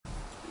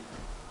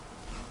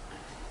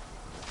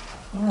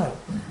All right,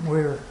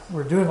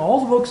 we're doing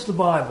all the books of the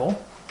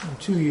Bible in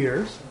 2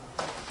 years,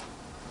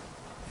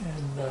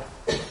 and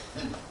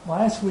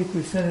last week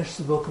we finished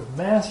the book of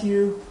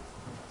Matthew.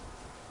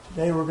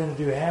 Today we're going to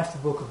do half the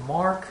book of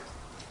Mark.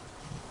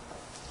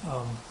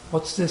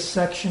 What's this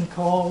section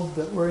called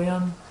that we're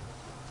in?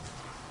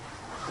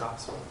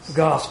 Gospels. The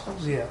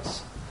Gospels,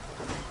 yes.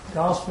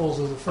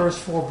 Gospels are the first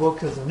 4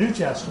 books of the New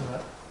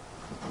Testament.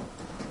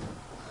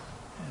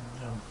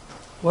 And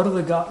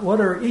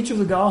what are each of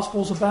the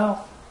Gospels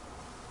about?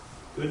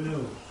 Good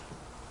news.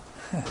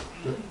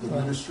 The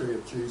ministry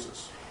of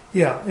Jesus.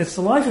 Yeah, it's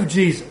the life of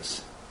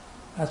Jesus.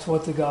 That's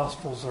what the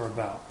Gospels are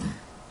about.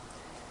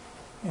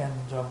 And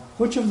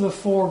which of the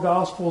 4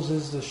 Gospels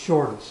is the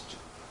shortest?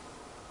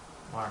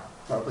 Mark.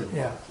 Probably Mark,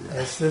 Yeah,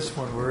 it's this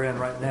one we're in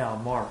right now,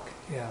 Mark.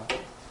 Yeah,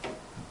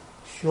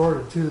 short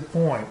and to the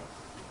point.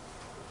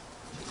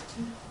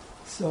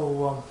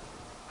 So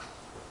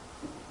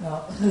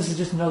now this is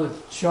just another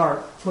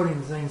chart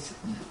putting things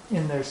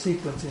in their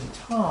sequence in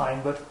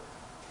time, but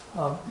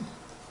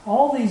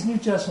all these New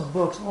Testament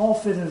books all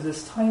fit into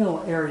this tiny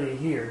little area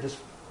here. Just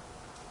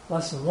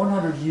less than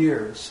 100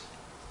 years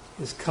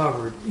is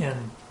covered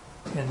in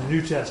the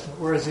New Testament,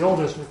 whereas the Old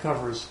Testament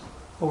covers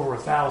over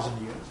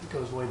 1,000 years. It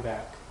goes way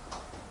back.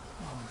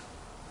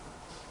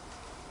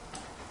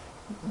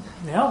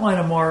 The outline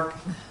of Mark,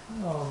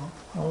 I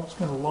won't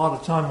spend a lot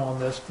of time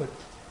on this, but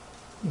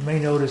you may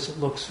notice it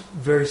looks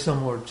very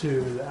similar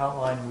to the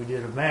outline we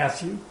did of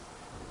Matthew,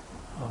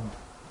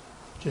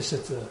 just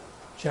that the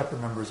chapter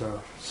numbers are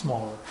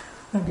smaller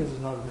because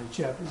there's not as many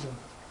chapters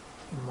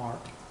in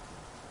Mark.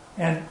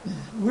 And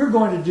we're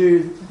going to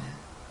do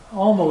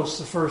almost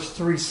the first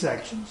 3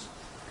 sections.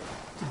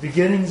 The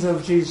beginnings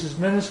of Jesus'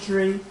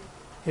 ministry,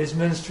 his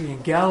ministry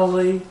in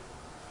Galilee.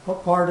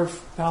 What part of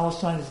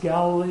Palestine is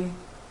Galilee?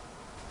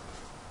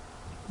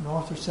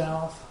 North or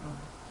south?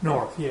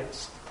 North,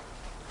 yes.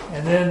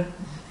 And then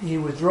he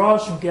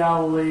withdraws from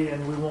Galilee,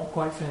 and we won't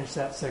quite finish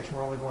that section.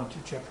 We're only going to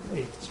chapter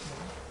 8 this morning.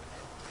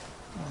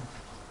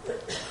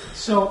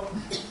 So,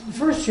 the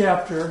first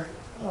chapter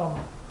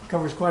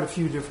covers quite a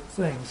few different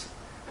things.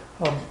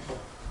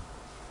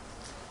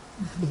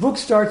 The book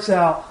starts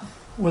out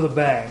with a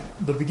bang.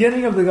 The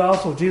beginning of the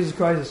gospel of Jesus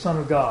Christ, the Son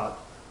of God.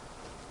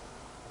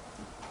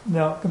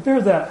 Now,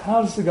 compare that.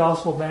 How does the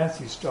Gospel of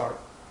Matthew start?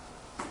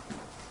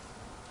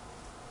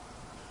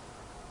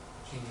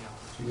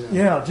 Genealogy.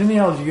 Yeah,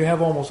 genealogy. You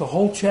have almost a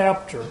whole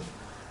chapter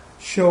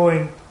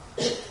showing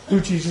who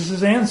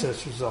Jesus'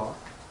 ancestors are.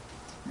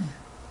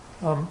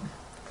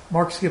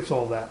 Mark skips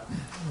all that.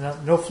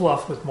 No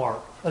fluff with Mark.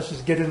 Let's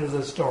just get into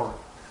the story.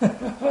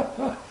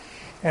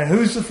 And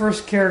who's the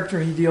first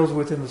character he deals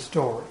with in the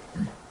story?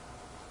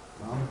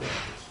 John the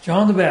Baptist.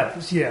 John the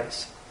Baptist,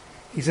 yes.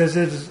 He says,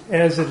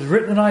 as it is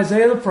written in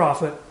Isaiah the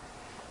prophet,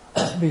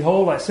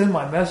 Behold, I send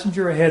my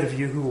messenger ahead of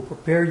you who will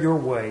prepare your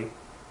way.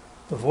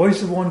 The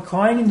voice of one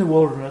crying in the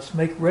wilderness,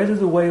 make ready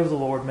the way of the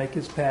Lord, make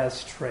his paths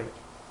straight.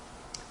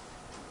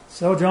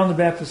 So John the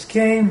Baptist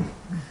came,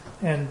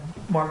 and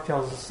Mark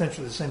tells us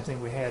essentially the same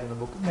thing we had in the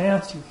book of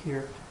Matthew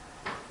here.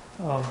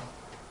 The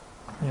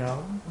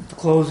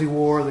clothes he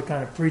wore, the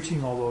kind of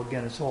preaching, although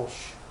again it's all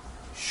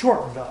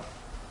shortened up.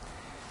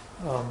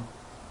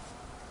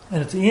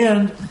 And at the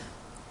end,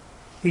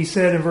 he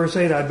said in verse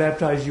 8, I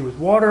baptize you with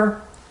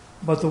water,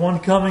 but the one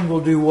coming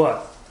will do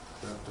what?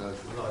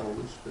 Baptized with the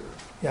Holy Spirit.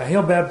 Yeah,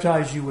 he'll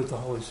baptize you with the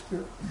Holy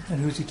Spirit.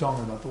 And who's he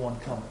talking about? The one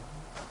coming.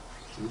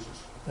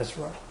 Jesus. That's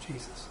right,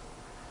 Jesus.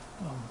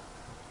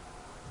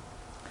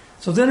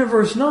 So then in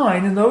verse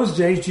 9, in those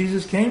days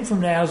Jesus came from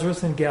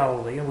Nazareth in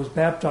Galilee and was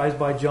baptized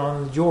by John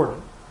in the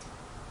Jordan.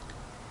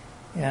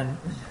 And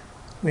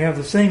we have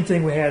the same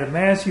thing we had in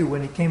Matthew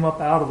when he came up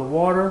out of the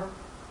water.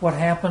 What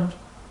happened?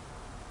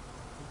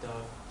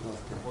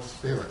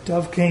 Spirit.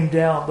 Dove came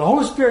down. The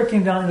Holy Spirit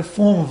came down in the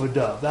form of a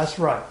dove. That's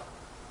right.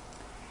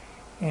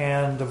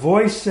 And the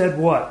voice said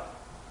what?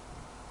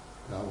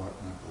 Thou art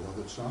my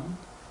beloved Son.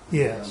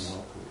 Yes. I am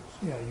well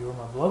pleased. Yeah, you are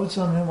my beloved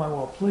Son, in whom I am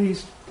well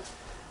pleased.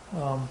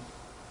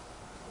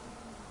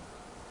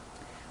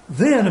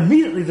 Then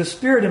immediately the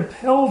Spirit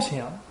impelled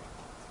him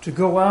to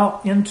go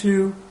out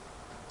into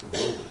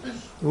the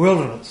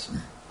wilderness.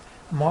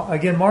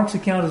 Again, Mark's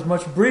account is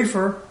much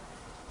briefer.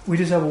 We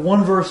just have a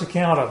 1-verse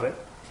account of it.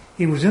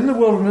 He was in the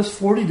wilderness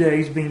 40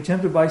 days being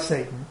tempted by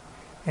Satan,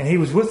 and he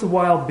was with the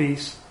wild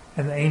beasts,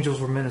 and the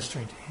angels were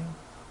ministering to him.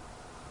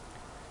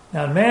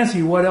 Now in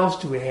Matthew, what else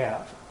do we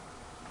have?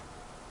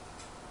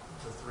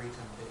 The 3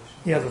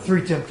 temptations. Yeah, the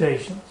 3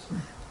 temptations.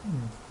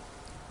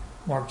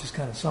 Mark just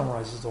kind of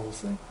summarizes the whole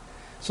thing.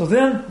 So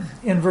then,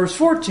 in verse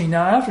 14,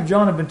 now after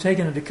John had been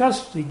taken into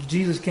custody,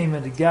 Jesus came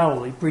into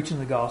Galilee preaching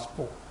the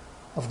gospel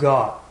of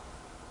God.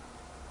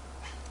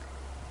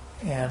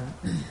 And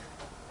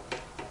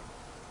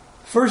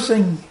first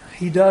thing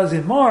he does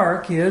in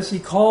Mark is he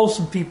calls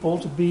some people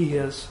to be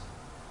his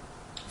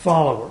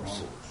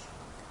followers.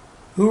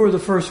 Who are the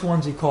first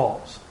ones he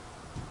calls?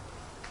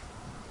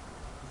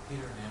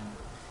 Peter and Andrew.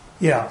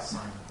 Yeah.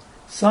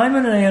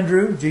 Simon and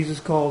Andrew. Jesus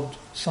called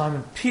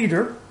Simon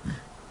Peter.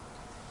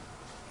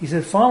 He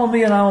said, follow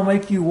me and I will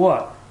make you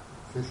what?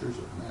 Fishers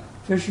of men.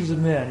 Fishers of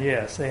men,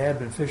 yes. They had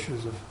been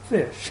fishers of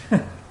fish.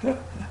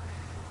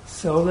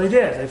 So they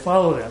did. They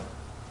followed him.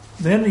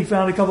 Then he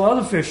found a couple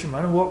other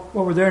fishermen. And what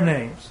were their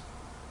names?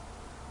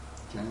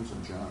 James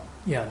and John.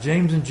 Yeah,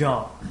 James and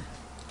John.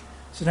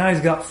 So now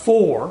he's got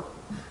 4.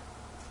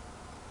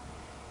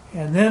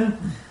 And then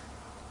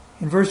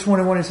in verse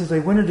 21 he says they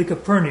went into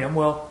Capernaum.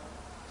 Well,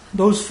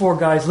 those 4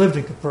 guys lived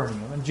in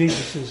Capernaum. And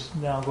Jesus is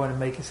now going to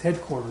make his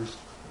headquarters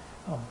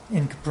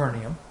in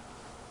Capernaum.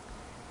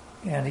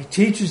 And he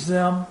teaches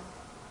them.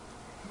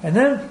 And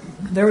then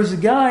there was a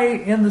guy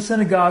in the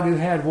synagogue who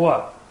had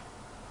what?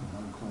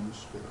 An unclean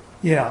spirit.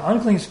 Yeah,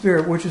 unclean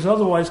spirit, which is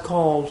otherwise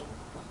called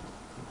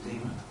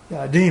Demon.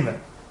 a demon.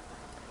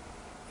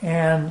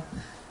 And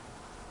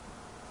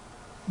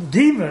the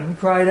demon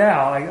cried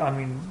out, I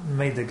mean,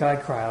 made the guy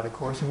cry out, of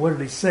course. And what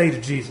did he say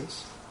to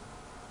Jesus?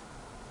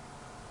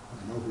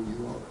 I know who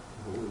you are,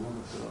 the Holy One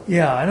of God.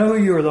 Yeah, I know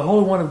who you are, the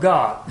Holy One of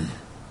God.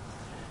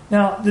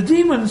 Now, the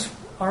demons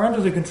are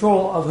under the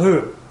control of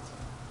who?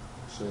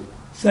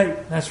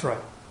 Satan, that's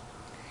right.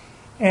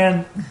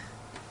 And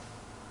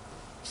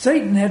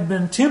Satan had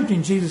been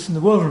tempting Jesus in the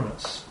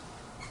wilderness.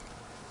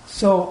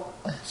 So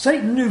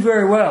Satan knew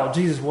very well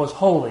Jesus was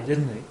holy,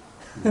 didn't he?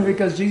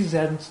 Because Jesus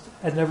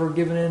had never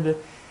given in to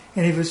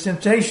any of his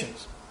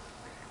temptations.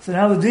 So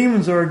now the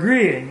demons are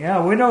agreeing,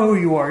 yeah, we know who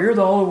you are. You're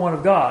the Holy One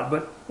of God.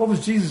 But what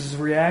was Jesus'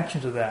 reaction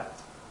to that?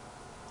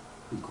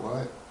 Be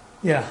quiet.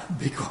 Yeah,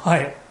 be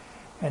quiet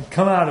and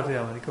come out of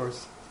him. And of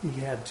course, he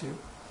had to.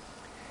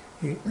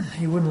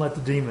 He wouldn't let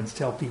the demons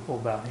tell people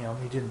about him.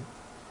 He didn't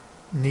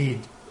need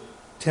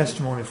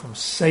testimony from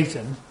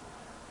Satan.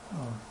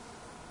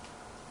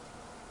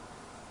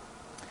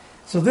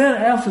 So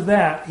then after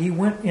that, he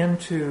went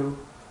into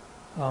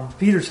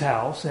Peter's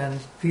house, and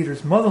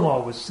Peter's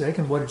mother-in-law was sick,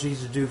 and what did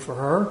Jesus do for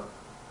her?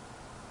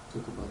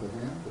 Took her by the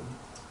hand and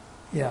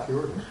Yeah,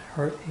 cured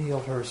her.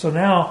 healed her. So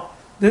now,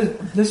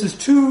 this is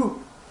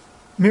 2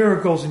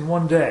 miracles in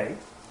one day.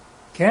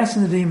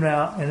 Casting the demon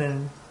out, and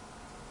then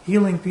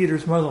healing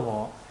Peter's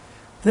mother-in-law.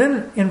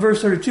 Then in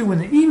verse 32, when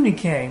the evening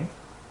came,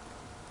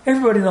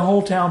 everybody in the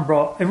whole town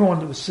brought everyone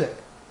that was sick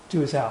to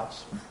his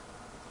house.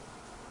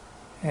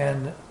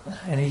 And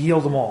he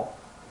healed them all.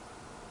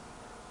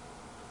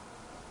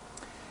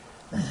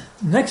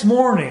 Next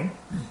morning,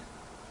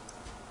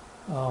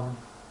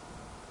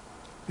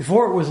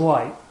 before it was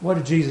light, what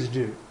did Jesus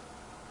do?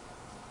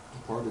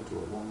 Departed to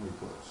a lonely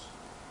place.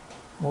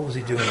 What was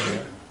he doing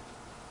there?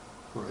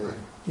 Pray.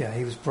 Yeah,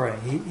 he was praying.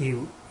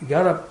 He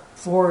got up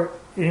before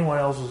anyone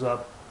else was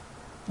up,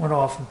 went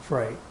off and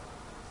prayed.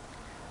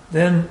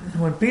 Then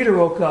when Peter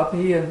woke up,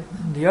 he and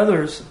the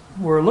others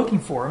were looking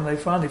for him. They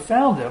finally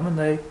found him, and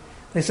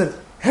they said,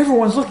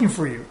 everyone's looking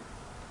for you.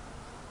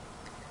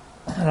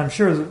 And I'm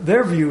sure that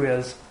their view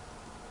is,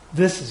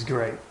 this is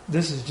great.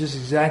 This is just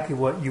exactly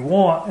what you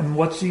want. And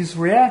what's Jesus'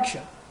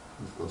 reaction?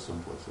 Let's go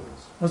someplace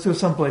else. Let's go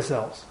someplace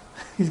else.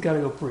 He's got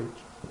to go preach.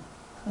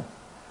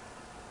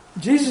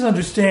 Jesus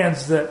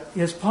understands that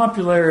his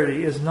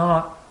popularity is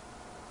not,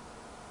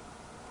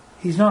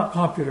 he's not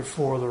popular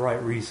for the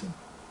right reason.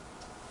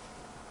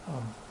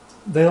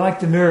 They like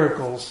the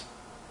miracles,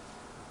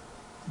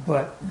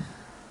 but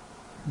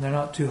they're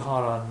not too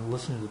hot on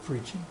listening to the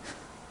preaching.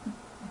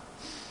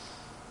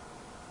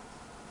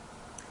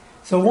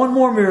 So one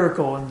more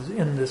miracle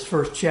in this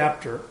first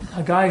chapter.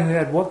 A guy who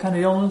had what kind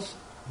of illness?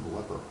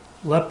 Leper.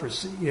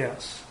 Leprosy,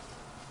 yes.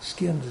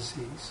 Skin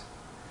disease.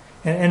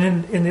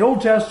 And in the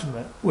Old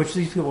Testament, which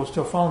these people are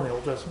still following the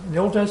Old Testament, in the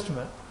Old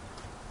Testament,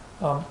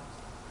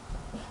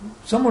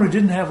 someone who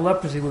didn't have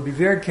leprosy would be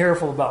very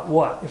careful about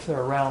what if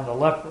they're around a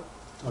leper.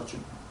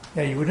 Touching.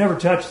 Yeah, you would never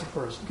touch the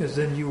person because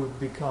then you would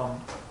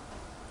become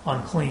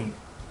unclean.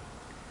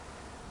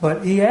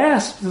 But he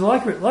asked, the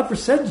leper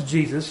said to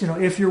Jesus,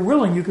 if you're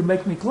willing, you can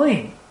make me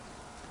clean.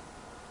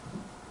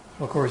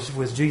 Of course,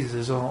 with Jesus,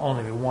 there's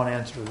only one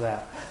answer to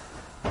that.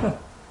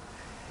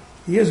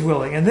 He is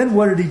willing. And then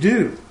what did he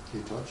do?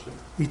 He touched him.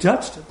 He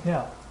touched it,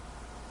 yeah.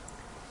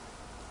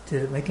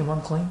 Did it make him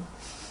unclean?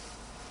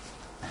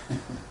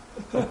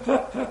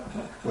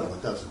 Well,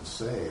 it doesn't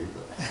say,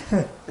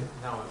 but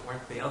No, it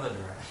went the other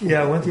direction.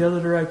 Yeah, it went the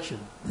other direction.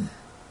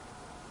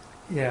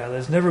 Yeah,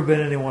 there's never been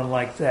anyone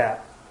like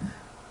that.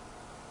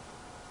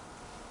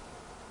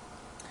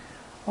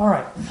 All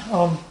right.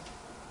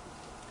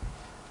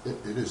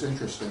 it is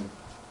interesting.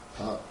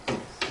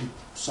 He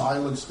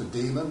silenced the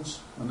demons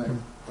when they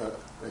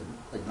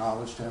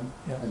acknowledged him.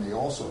 Yeah. And he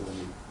also,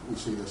 we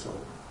see this,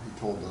 he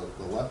told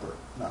the leper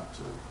not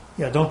to.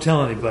 Yeah, don't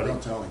tell anybody.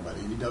 Don't tell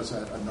anybody. He does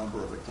that a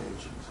number of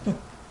occasions.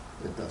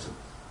 It doesn't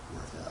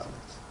work out.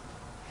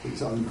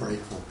 It's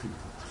ungrateful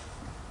people.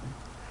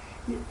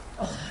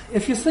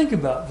 If you think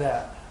about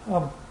that,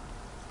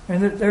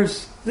 and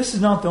this is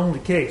not the only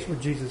case where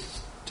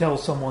Jesus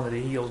tells someone that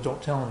he heals,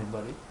 don't tell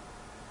anybody.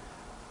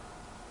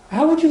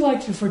 How would you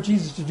like for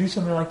Jesus to do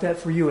something like that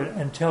for you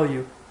and tell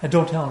you, and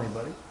don't tell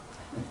anybody?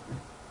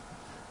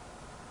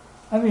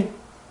 I mean,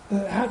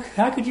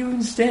 how could you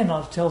even stand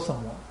not to tell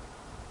someone?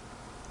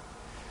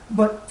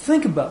 But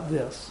think about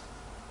this.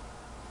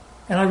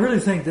 And I really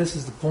think this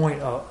is the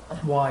point of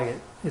why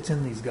it's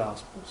in these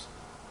Gospels.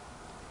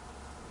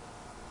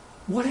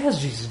 What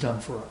has Jesus done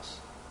for us?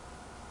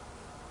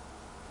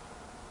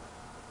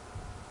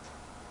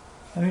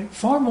 I mean,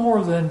 far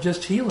more than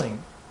just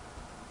healing.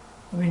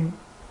 I mean,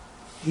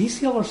 He's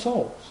healed our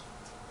souls.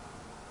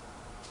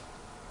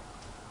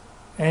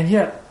 And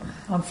yet,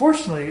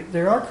 unfortunately,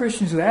 there are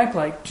Christians who act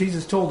like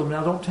Jesus told them,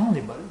 now don't tell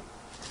anybody.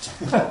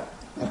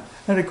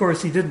 And of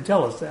course, He didn't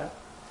tell us that.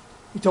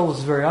 He told us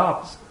the very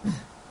opposite.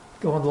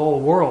 Go into the whole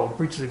world and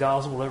preach the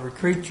gospel to every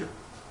creature.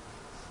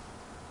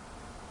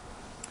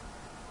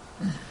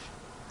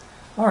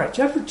 All right,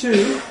 chapter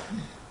 2.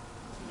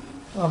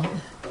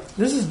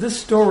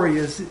 This story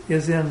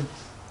is in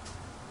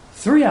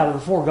 3 out of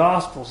the 4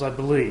 Gospels, I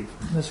believe.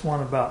 This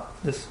one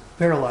about this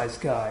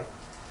paralyzed guy.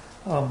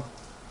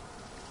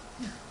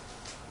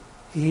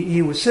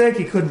 He was sick.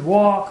 He couldn't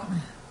walk.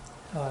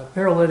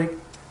 Paralytic.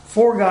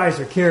 4 guys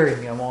are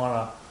carrying him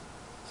on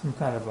some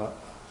kind of a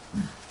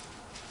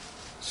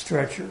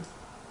stretcher.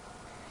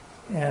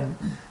 And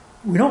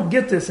we don't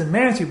get this in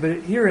Matthew,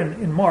 but here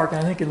in Mark, and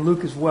I think in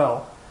Luke as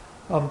well,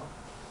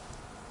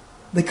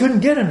 they couldn't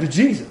get him to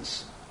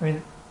Jesus. I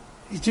mean,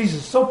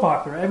 Jesus is so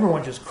popular,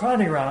 everyone just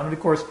crowding around him. And of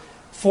course,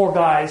 4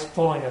 guys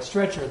pulling a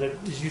stretcher that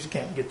you just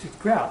can't get through the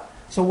crowd.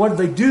 So what did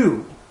they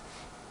do?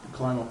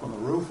 Climb up on the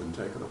roof and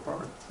take it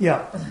apart.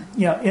 Yeah.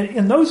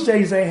 In those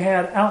days, they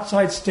had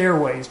outside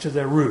stairways to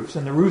their roofs,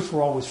 and the roofs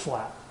were always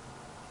flat.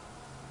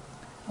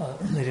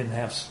 They didn't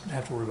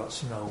have to worry about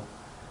snow,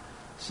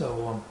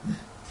 so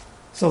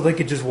they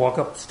could just walk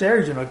up the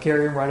stairs,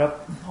 carry him right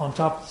up on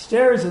top of the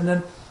stairs, and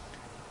then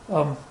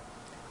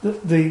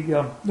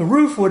the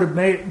roof would have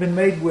been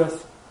made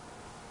with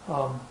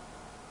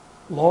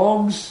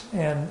logs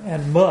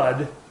and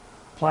mud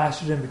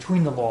plastered in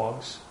between the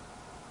logs.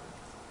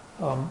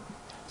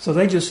 So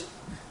they just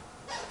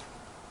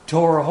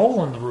tore a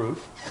hole in the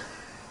roof,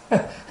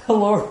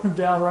 lowered him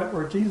down right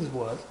where Jesus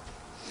was.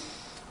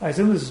 I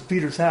assume this is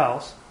Peter's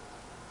house.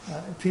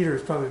 Peter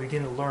is probably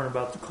beginning to learn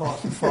about the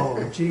cost of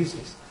following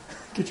Jesus.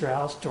 Get your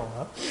house torn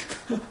up.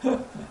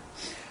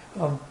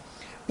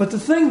 But the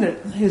thing that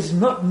is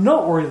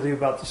noteworthy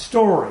about the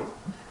story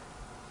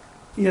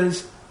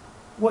is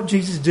what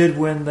Jesus did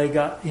when they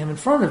got him in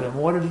front of him.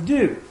 What did he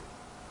do?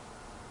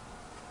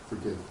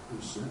 Forgive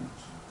his sins.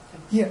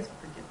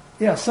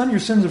 Yeah, son,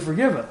 your sins are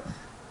forgiven.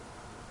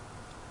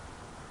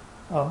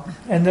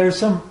 And there's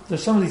some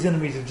of these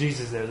enemies of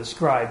Jesus there, the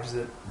scribes,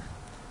 that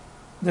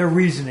they're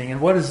reasoning.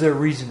 And what is their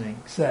reasoning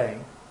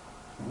saying?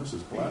 Well, this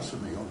is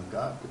blasphemy. Only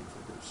God can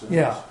forgive sins.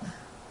 Yeah.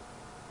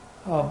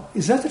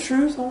 Is that the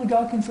truth? Only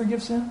God can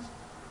forgive sins?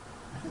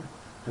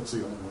 That's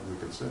the only one we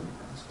can sin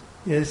against.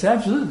 It's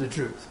absolutely the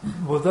truth.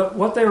 Well,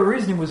 what they were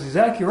reasoning was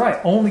exactly right.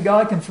 Only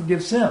God can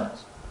forgive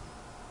sins.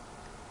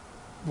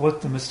 What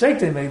the mistake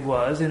they made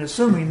was in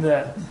assuming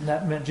that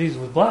meant Jesus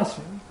was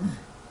blaspheming.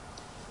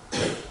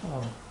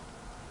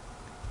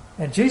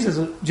 And Jesus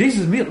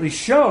immediately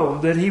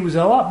showed that he was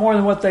a lot more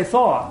than what they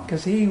thought,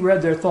 because he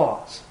read their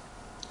thoughts.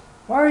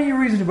 Why are you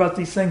reasoning about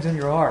these things in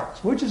your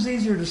hearts? Which is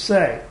easier to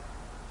say?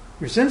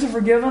 Your sins are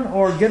forgiven,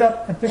 or get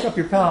up and pick up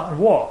your pallet and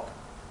walk?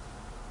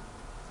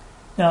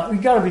 Now,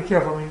 you've got to be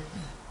careful. I mean,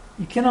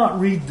 you cannot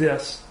read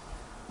this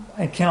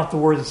and count the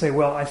words and say,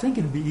 well, I think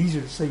it'd be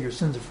easier to say your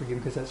sins are forgiven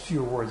because that's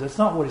fewer words. That's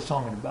not what he's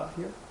talking about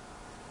here.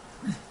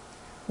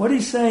 What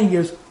he's saying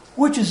is,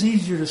 which is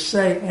easier to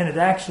say and it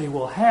actually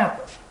will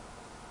happen,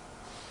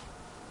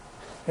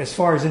 as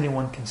far as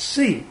anyone can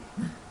see.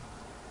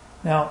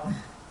 Now,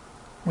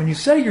 when you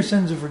say your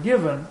sins are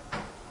forgiven,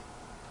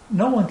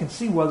 no one can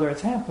see whether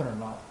it's happened or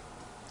not.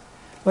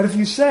 But if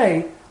you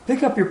say,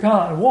 pick up your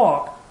pallet and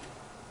walk,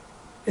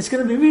 it's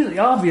going to be immediately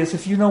obvious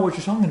if you know what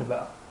you're talking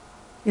about.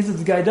 Either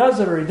the guy does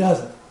it or he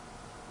doesn't.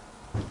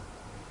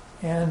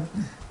 And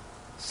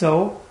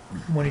so,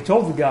 when he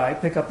told the guy,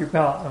 pick up your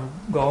pallet and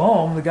go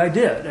home, the guy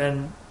did.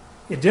 And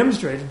it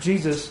demonstrated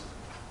Jesus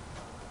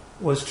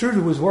was true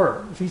to his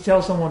word. If he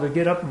tells someone to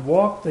get up and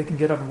walk, they can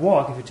get up and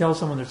walk. If he tells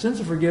someone their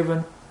sins are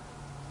forgiven,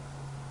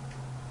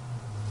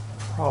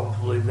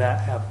 probably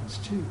that happens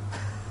too.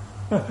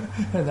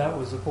 And that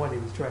was the point he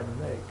was trying to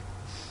make.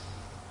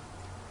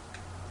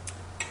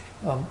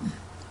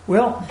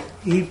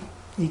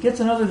 He gets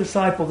another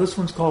disciple. This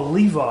one's called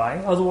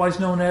Levi, otherwise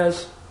known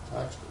as...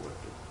 Tax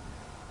collector.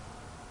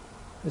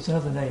 There's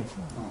another name for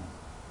him. Oh.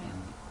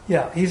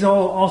 Yeah, he's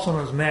also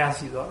known as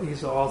Matthew.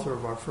 He's the author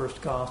of our first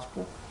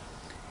gospel.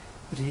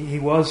 But he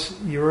was,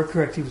 you were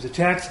correct, he was a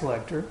tax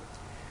collector.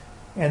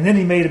 And then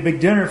he made a big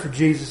dinner for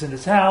Jesus in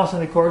his house.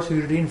 And of course, who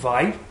did he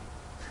invite?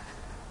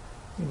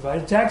 He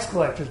invited tax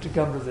collectors to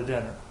come to the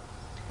dinner.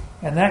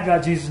 And that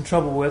got Jesus in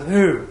trouble with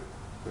who?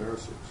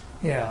 Pharisees.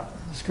 Yeah,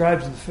 the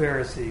scribes and the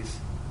Pharisees.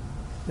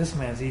 This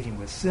man's eating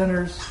with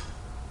sinners.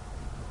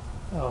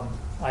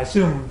 I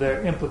assume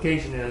the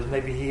implication is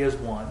maybe he is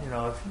one.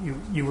 If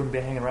you wouldn't be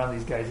hanging around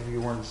these guys if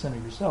you weren't a sinner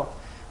yourself.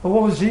 But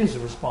what was Jesus'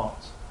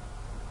 response?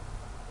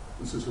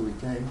 This is who he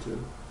came to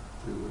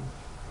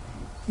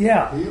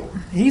Yeah, heal.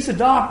 he's a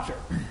doctor.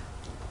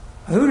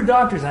 Who do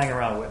doctors hang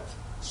around with?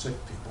 Sick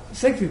people.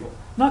 Sick people.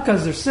 Not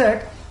because they're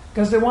sick,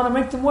 because they want to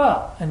make them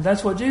well. And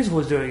that's what Jesus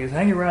was doing, is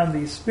hanging around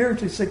these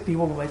spiritually sick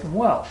people to make them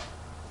well.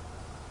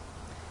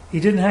 He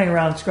didn't hang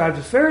around scribes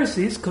and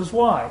Pharisees, because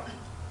why?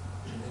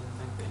 They didn't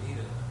think they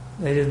needed it.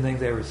 They didn't think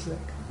they were sick.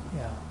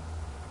 Yeah.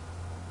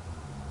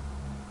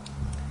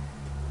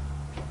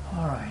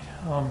 All right.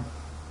 Let me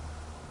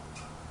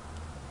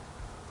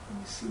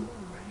see what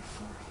we're ready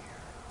for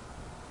here.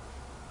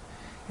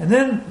 And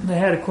then they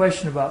had a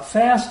question about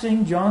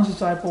fasting. John's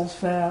disciples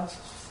fast.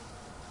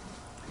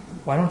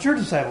 Why don't your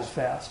disciples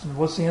fast? And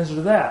what's the answer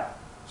to that?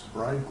 It's the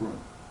bridegroom.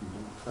 You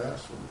don't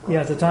fast for the bridegroom.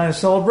 Yeah, at the time of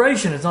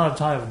celebration. It's not a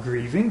time of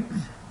grieving.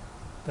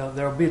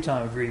 There will be a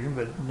time of grieving,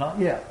 but not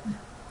yet.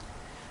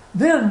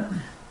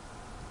 Then,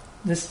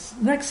 this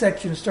next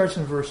section starts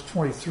in verse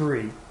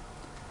 23.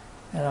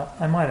 And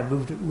I might have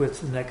moved it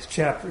with the next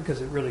chapter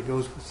because it really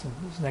goes with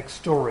this next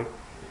story.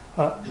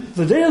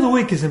 The day of the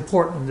week is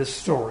important in this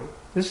story.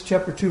 This is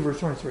chapter 2, verse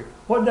 23.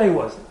 What day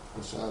was it?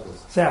 The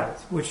Sabbath.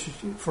 Sabbath, which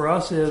for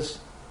us is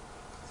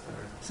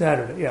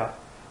Saturday, yeah.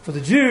 For the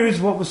Jews,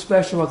 what was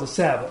special about the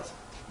Sabbath?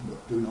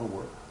 Do no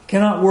work.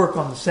 Cannot work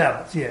on the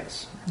Sabbath,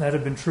 yes. That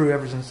had been true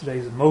ever since the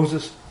days of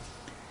Moses.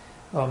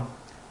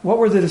 What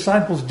were the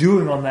disciples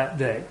doing on that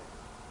day?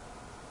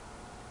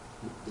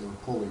 They were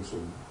pulling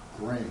some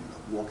grain,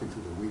 walking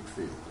through the wheat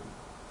field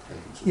and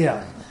taking some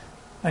Yeah.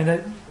 grain.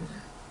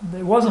 And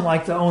it wasn't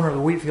like the owner of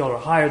the wheat field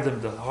had hired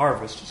them to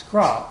harvest his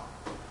crop,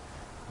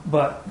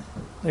 but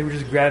they were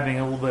just grabbing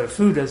a little bit of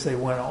food as they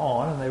went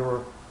on, and they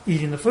were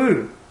eating the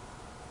food.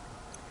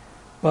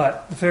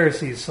 But the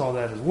Pharisees saw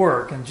that as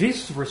work, and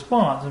Jesus'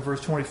 response in verse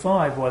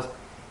 25 was,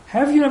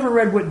 "Have you never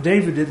read what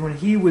David did when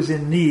he was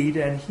in need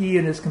and he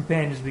and his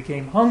companions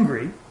became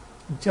hungry?"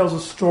 He tells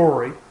a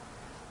story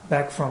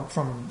back from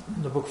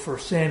the book of 1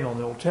 Samuel in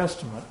the Old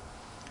Testament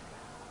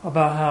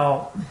about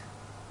how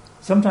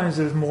sometimes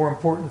there's more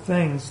important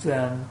things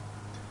than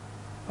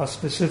a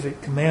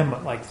specific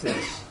commandment like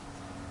this.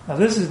 Now,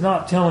 this is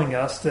not telling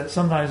us that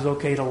sometimes it's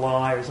okay to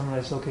lie or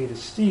sometimes it's okay to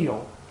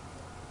steal.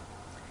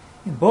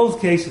 In both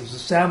cases, the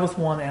Sabbath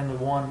one and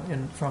the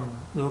one from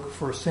the book of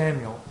 1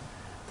 Samuel,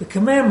 the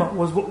commandment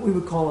was what we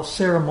would call a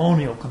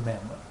ceremonial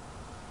commandment.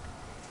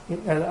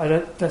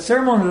 That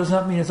ceremonial does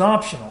not mean it's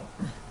optional,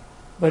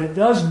 but it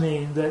does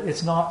mean that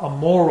it's not a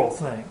moral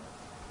thing.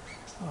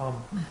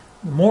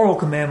 The moral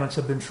commandments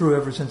have been true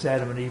ever since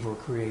Adam and Eve were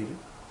created.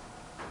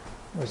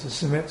 Whereas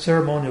the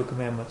ceremonial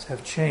commandments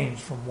have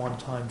changed from one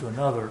time to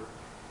another.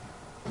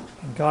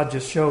 And God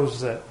just shows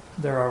that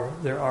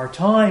there are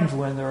times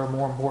when there are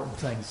more important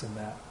things than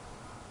that.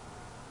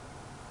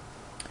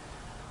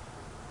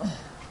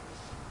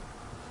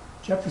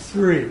 Chapter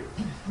 3,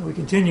 we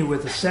continue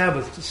with the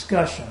Sabbath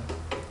discussion.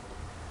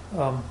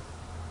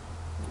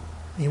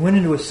 He went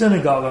into a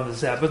synagogue on the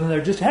Sabbath, and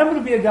there just happened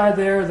to be a guy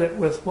there that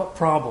with what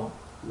problem?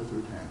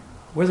 Withered hand.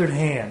 Withered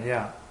hand,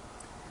 yeah.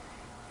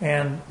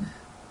 And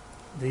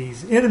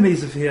these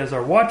enemies of his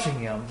are watching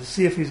him to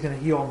see if he's going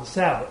to heal on the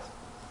Sabbath.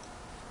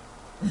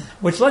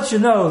 Which lets you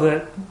know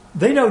that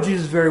they know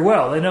Jesus very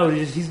well. They know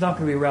he's not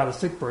going to be around a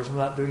sick person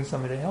without doing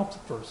something to help the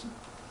person.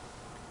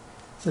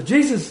 So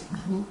Jesus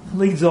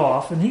leads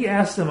off, and he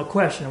asks them a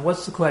question. And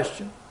what's the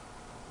question?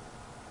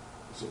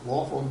 Is it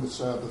lawful on the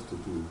Sabbath to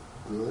do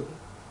good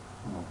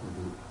or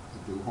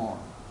to do harm?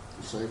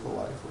 To save a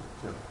life or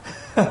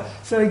to kill?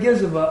 So he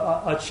gives them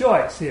a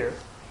choice here.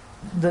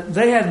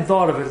 They hadn't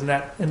thought of it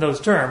in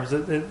those terms.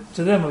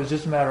 To them, it was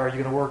just a matter: are you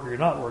going to work or you're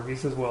not working? He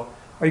says, "Well,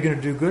 are you going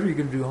to do good or are you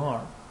going to do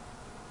harm?"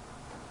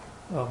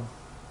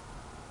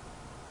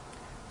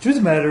 Truth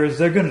of the matter is,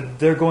 they're going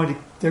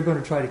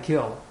to try to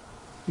kill him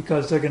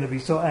because they're going to be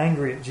so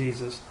angry at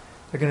Jesus.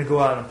 They're going to go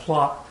out and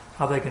plot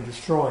how they can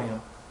destroy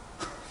him.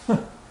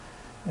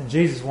 And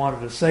Jesus wanted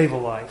to save a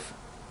life,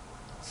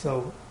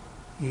 so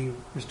he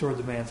restored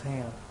the man's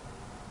hand.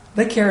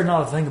 They care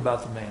not a thing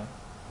about the man.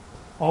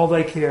 All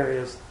they care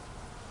is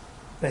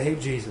they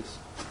hate Jesus.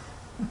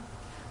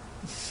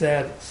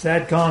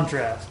 Sad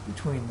contrast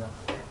between them.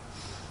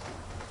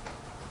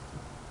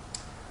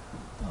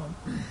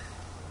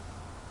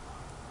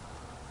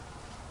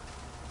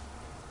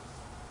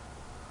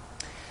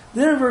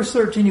 Then in verse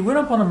 13, he went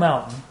up on a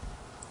mountain,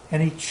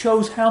 and he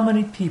chose how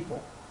many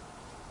people?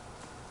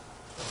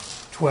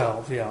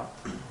 12, yeah.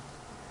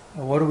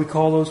 And what do we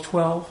call those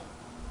 12?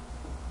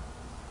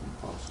 The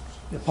apostles.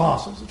 The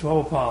apostles, the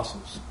 12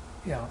 apostles.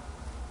 Yeah,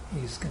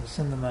 he's going to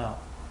send them out.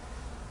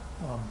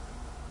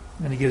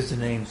 And he gives the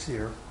names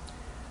here.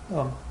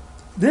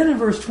 Then in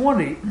verse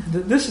 20,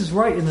 this is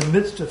right in the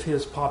midst of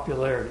his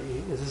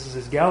popularity. This is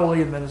his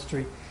Galilean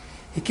ministry.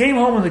 He came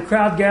home and the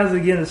crowd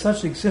gathered again to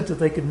such an extent that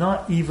they could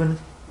not even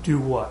do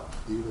what?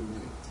 Even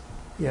me.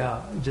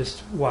 Yeah,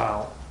 just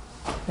wow.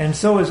 And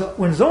so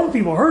when his own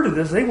people heard of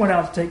this, they went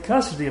out to take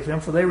custody of him,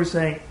 for they were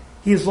saying,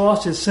 he has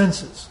lost his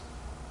senses.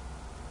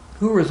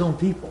 Who are his own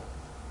people?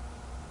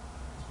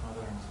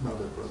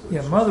 Mother, brothers.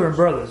 Yeah, mother and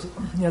brothers.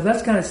 Yeah,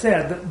 that's kind of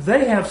sad.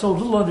 They have so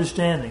little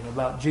understanding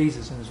about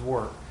Jesus and his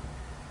work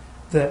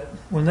that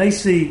when they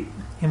see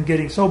him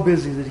getting so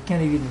busy that he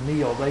can't even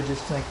kneel, they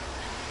just think,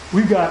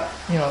 we've got,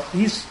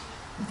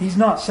 he's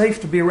not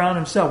safe to be around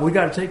himself. We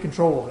got to take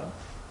control of him.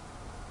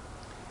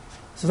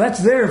 So that's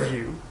their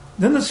view.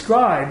 Then the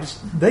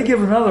scribes, they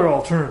give another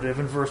alternative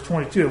in verse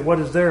 22. What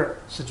is their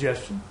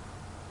suggestion?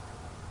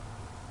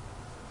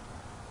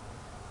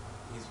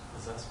 He's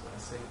possessed by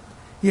Satan.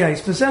 Yeah,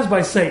 he's possessed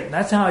by Satan.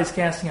 That's how he's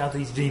casting out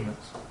these demons.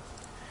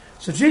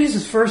 So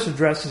Jesus first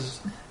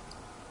addresses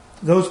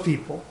those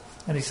people,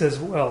 and he says,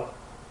 well,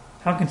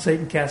 how can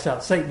Satan cast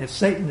out Satan? If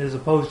Satan is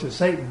opposed to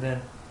Satan,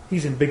 then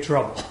he's in big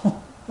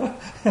trouble.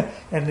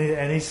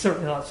 and he's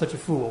certainly not such a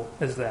fool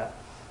as that.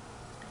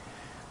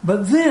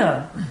 But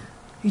then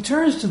he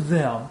turns to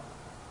them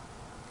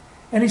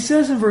and he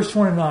says in verse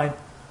 29,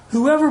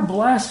 whoever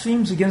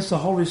blasphemes against the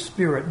Holy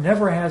Spirit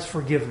never has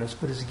forgiveness,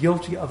 but is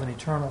guilty of an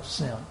eternal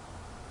sin.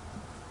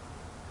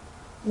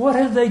 What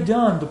had they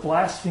done to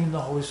blaspheme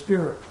the Holy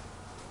Spirit?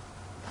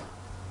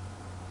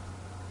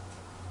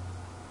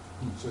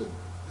 He said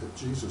that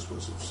Jesus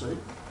was of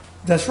Satan.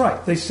 That's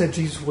right. They said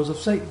Jesus was of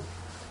Satan.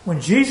 When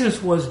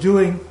Jesus was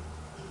doing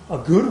a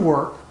good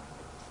work,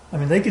 I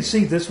mean, they could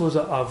see this was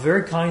a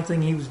very kind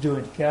thing he was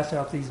doing to cast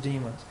out these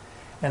demons.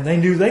 And they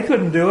knew they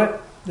couldn't do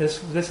it.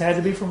 This had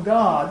to be from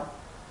God.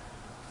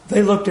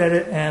 They looked at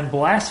it and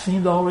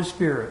blasphemed the Holy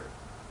Spirit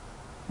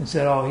and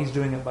said, oh, he's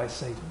doing it by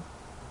Satan.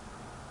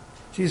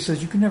 Jesus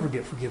says you can never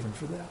get forgiven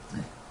for that.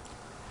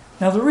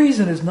 Now, the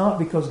reason is not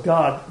because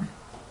God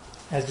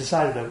has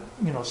decided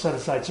to, set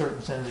aside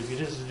certain sins. If you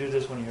just do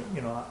this when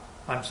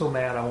I'm so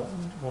mad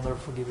we'll never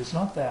forgive you. It's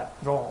not that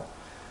at all.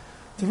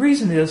 The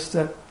reason is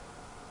that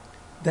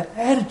the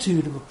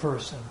attitude of a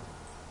person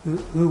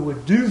who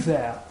would do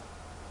that,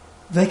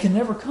 they can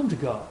never come to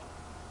God.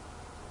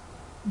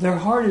 Their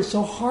heart is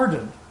so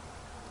hardened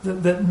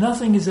that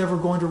nothing is ever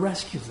going to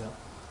rescue them.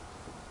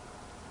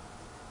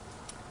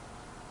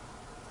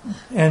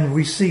 And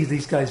we see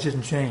these guys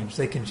didn't change.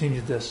 They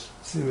continued this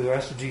through the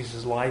rest of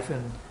Jesus' life,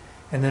 and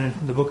then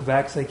in the book of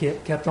Acts they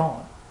kept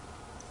on.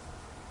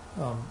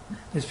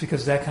 It's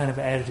because that kind of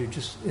attitude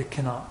it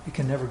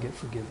can never get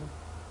forgiven.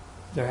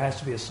 There has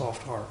to be a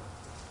soft heart.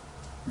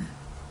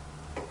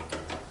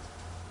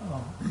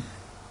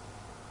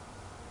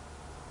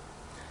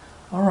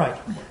 All right,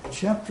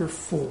 chapter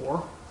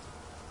 4.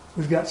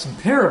 We've got some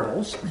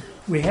parables.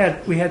 We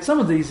had some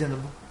of these in the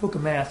book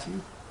of Matthew.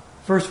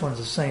 First one's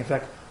the same. In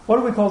fact, what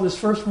do we call this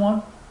first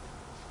one?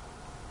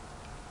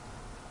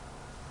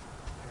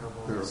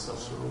 Parable of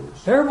sower.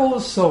 Parable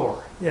of the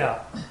sower.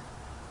 Yeah.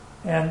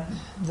 And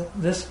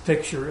this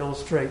picture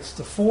illustrates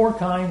the 4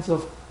 kinds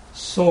of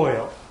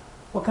soil.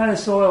 What kind of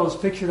soil is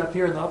pictured up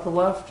here in the upper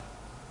left? The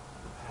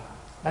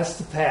path. That's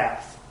the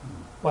path.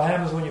 What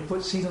happens when you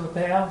put seed on the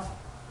path?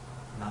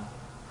 Nothing.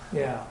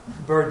 Yeah,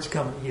 birds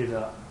come and eat it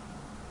up.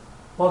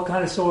 What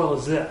kind of soil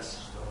is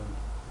this?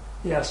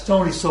 Yeah,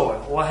 stony soil.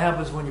 What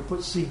happens when you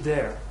put seed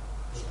there?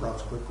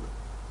 Sprouts quickly.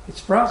 It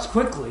sprouts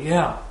quickly,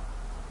 yeah.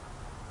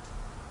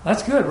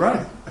 That's good,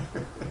 right?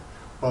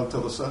 Well,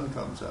 until the sun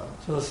comes out.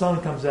 So the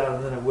sun comes out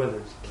and then it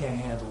withers. You can't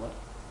handle it.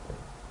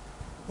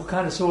 What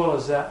kind of soil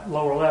is that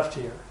lower left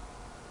here?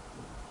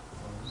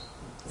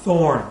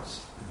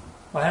 Thorns.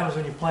 What happens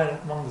when you plant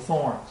it among the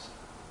thorns?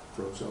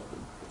 Grows up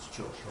and gets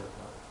choked.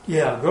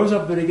 Yeah, it grows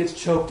up but it gets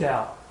choked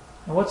out.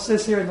 And what's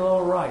this here in the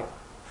lower right?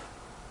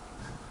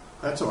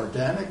 That's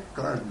organic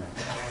gardening.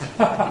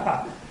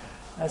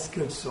 That's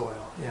good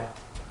soil, yeah.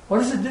 What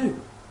does it do?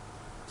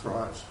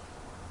 Thrives.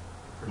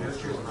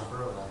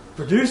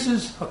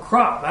 Produces a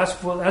crop.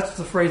 That's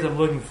the phrase I'm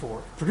looking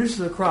for. Produces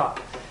a crop.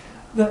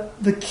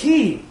 The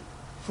key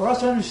for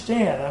us to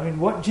understand, I mean,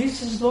 what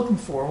Jesus is looking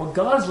for and what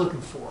God's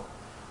looking for,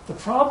 the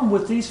problem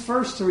with these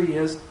first 3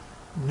 is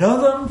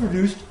none of them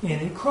produced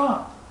any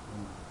crop.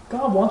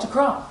 God wants a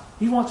crop.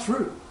 He wants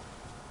fruit.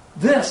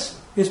 This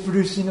is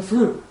producing a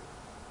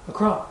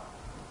crop.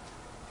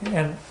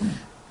 And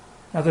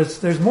now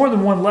there's more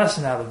than one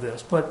lesson out of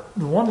this, but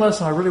the one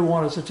lesson I really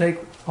want us to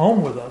take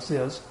home with us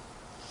is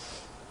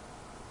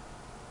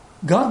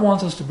God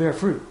wants us to bear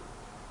fruit.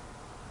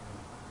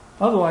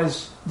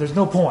 Otherwise, there's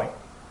no point.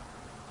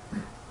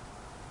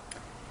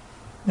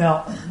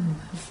 Now,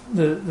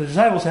 the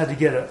disciples had to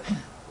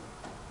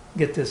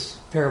get this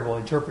parable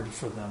interpreted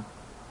for them,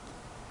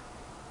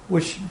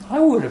 which I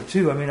would have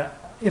too. I mean,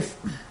 if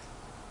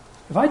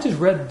I just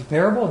read the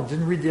parable and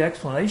didn't read the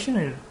explanation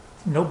and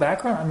no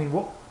background, I mean,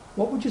 what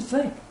would you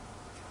think?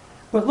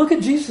 But look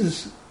at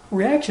Jesus'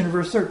 reaction in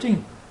verse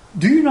 13.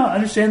 Do you not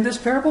understand this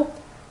parable?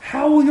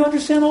 How will you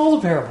understand all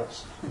the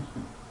parables?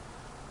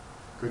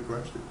 Good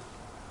question.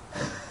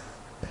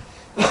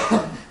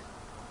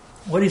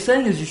 What he's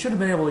saying is you should have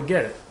been able to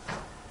get it.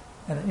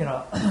 And, and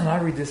I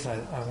read this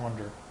and I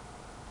wonder,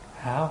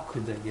 how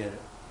could they get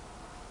it?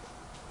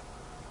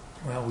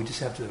 Well, we just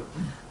have to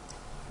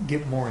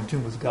get more in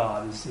tune with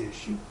God is the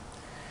issue.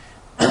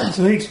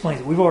 So he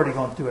explains it. We've already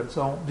gone through it,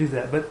 so I won't do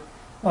that. But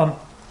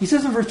he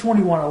says in verse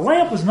 21, a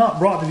lamp is not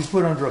brought to be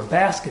put under a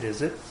basket,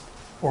 is it?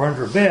 Or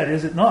under a bed.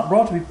 Is it not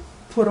brought to be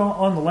put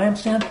on the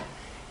lampstand?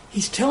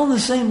 He's telling the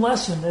same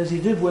lesson as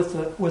he did with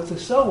the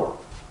sower.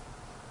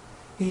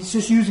 He's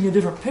just using a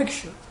different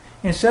picture.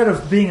 Instead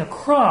of being a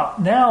crop,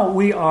 now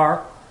we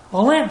are a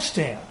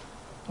lampstand.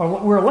 Or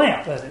we're a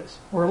lamp, that is.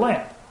 We're a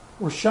lamp.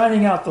 We're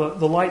shining out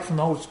the light from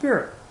the Holy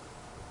Spirit.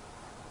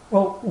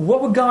 Well,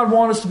 what would God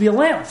want us to be a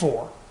lamp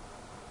for?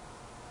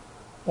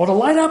 Well, to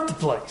light up the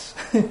place.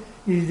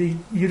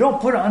 You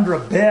don't put it under a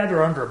bed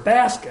or under a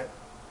basket.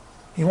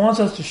 He wants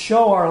us to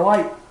show our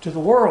light to the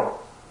world.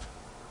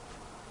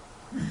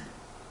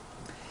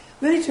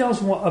 Then he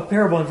tells a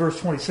parable in verse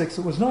 26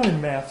 that was not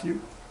in Matthew.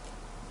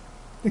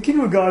 The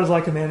kingdom of God is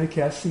like a man who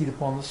casts seed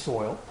upon the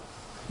soil.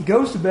 He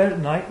goes to bed at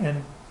night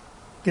and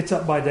gets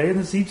up by day, and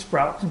the seed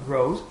sprouts and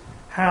grows.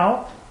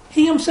 How?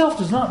 He himself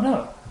does not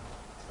know.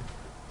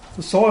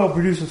 The soil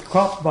produces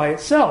crops by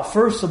itself.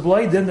 First the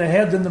blade, then the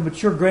head, then the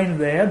mature grain of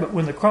the head. But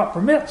when the crop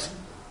permits,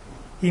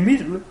 he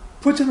immediately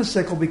puts in the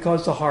sickle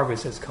because the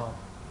harvest has come.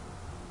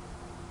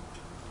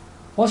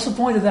 What's the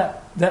point of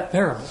that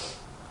parable?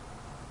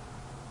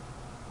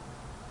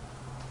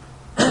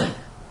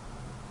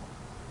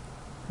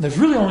 There's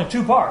really only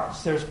two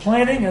parts. There's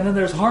planting and then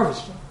there's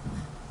harvesting.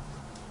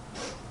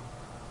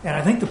 And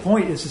I think the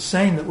point is the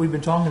same that we've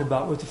been talking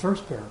about with the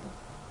first parable.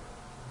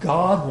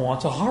 God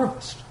wants a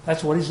harvest.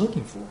 That's what he's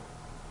looking for.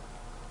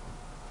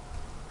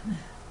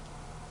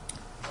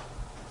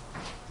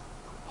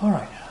 All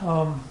right.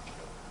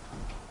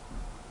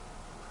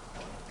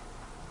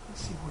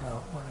 Let's see what I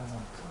want to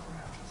cover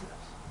after this.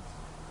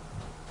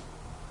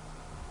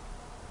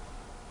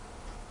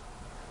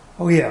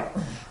 Oh, yeah.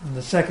 In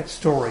the second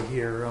story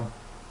here,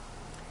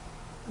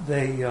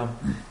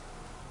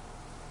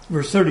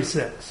 verse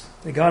 36,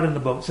 they got in the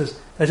boat. It says,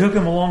 they took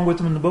him along with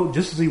them in the boat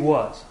just as he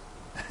was.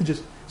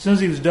 Just as soon as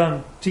he was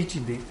done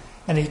teaching these.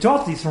 And he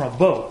taught these from a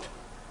boat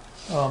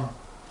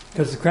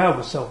because the crowd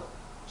was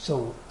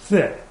so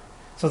thick.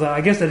 So that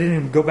I guess they didn't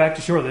even go back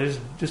to shore. They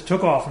just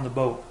took off in the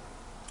boat.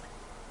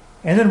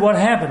 And then what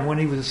happened when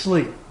he was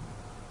asleep?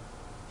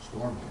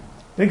 Storm.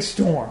 Big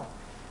storm.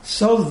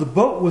 So that the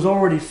boat was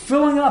already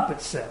filling up,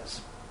 it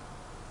says.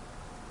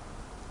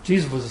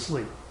 Jesus was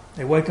asleep.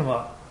 They wake him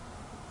up.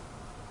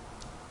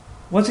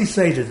 What's he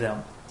say to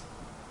them?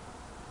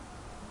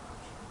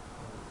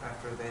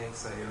 After they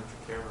say, don't you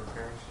care we're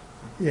perishing?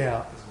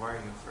 Yeah. Because why are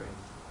you afraid?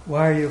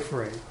 Why are you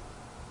afraid?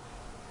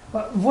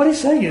 But what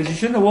he's saying is you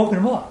shouldn't have woken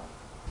him up.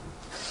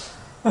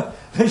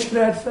 They should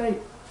have had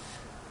faith.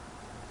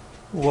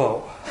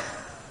 Whoa.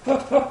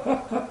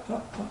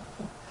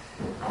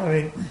 I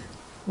mean,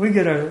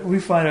 we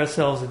find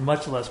ourselves in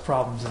much less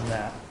problems than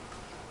that.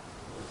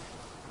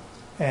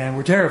 And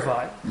we're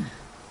terrified.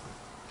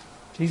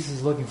 Jesus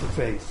is looking for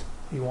faith.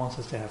 He wants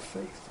us to have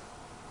faith.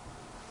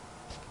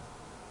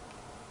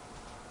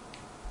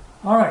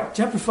 All right,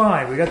 chapter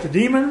 5. We got the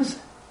demons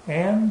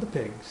and the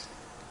pigs.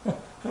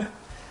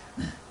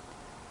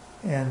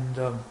 And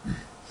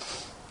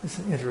it's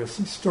an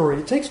interesting story.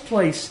 It takes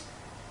place,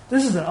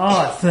 this is an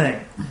odd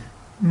thing.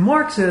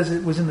 Mark says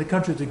it was in the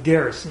country of the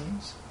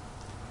Gerasenes.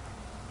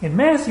 In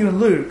Matthew and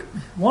Luke,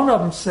 one of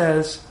them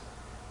says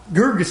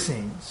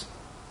Gergesenes,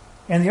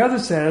 and the other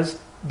says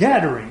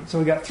Gadarenes. So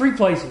we got three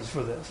places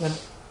for this. And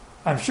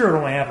I'm sure it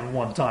only happened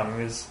one time. I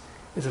mean, it's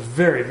a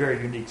very,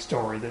 very unique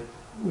story that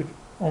would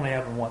only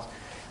happen once.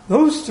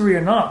 Those three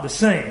are not the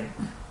same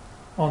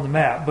on the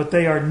map, but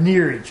they are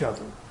near each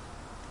other.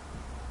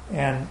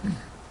 And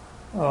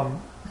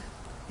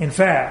in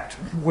fact,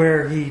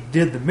 where he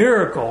did the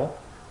miracle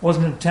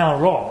wasn't in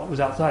town at all. It was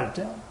outside of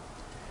town.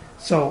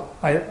 So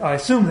I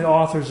assume the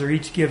authors are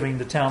each giving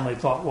the town they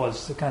thought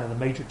was the kind of the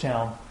major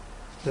town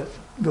that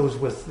goes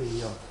with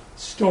the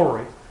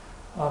story.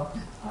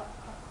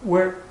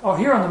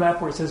 Here on the map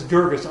where it says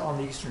Gerges on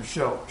the eastern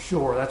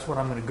shore, that's what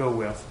I'm going to go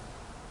with.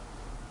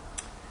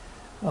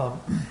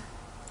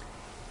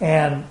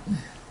 And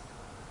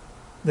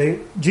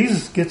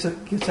Jesus gets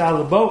out of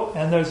the boat,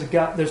 and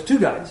there's two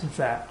guys, in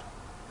fact.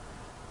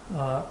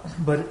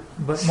 But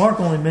Mark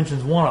only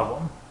mentions one of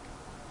them.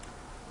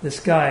 This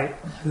guy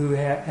who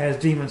has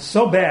demons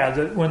so bad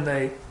that when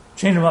they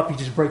chain him up, he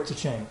just breaks the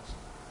chains.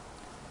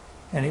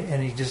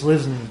 And he just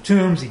lives in the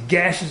tombs. He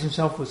gashes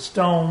himself with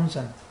stones.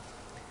 And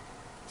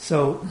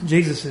so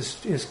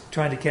Jesus is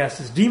trying to cast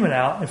this demon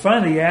out. And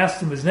finally he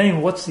asks him his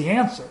name. What's the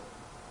answer?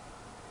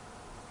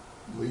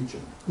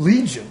 Legion.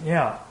 Legion,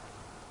 yeah.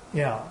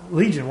 Yeah,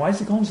 Legion. Why does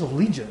he call himself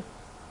Legion?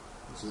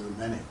 Because there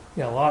are many.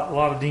 Yeah, a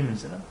lot of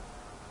demons in him.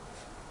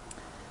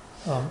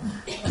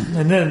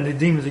 And then the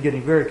demons are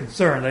getting very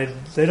concerned.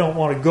 They don't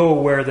want to go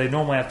where they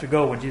normally have to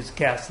go when Jesus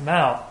casts them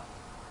out.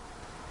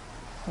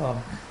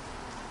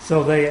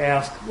 So they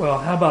ask, well,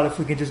 how about if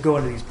we can just go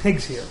into these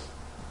pigs here?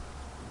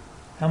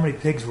 How many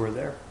pigs were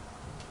there?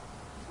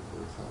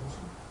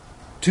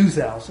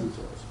 2,000.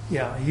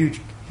 Yeah, a huge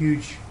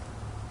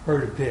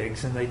herd of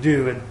pigs, and they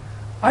do. And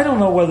I don't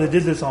know whether they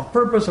did this on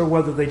purpose or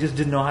whether they just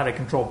didn't know how to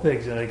control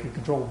pigs and they could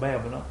control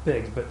bad enough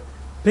pigs. But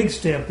pigs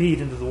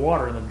stampede into the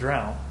water and then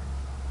drown.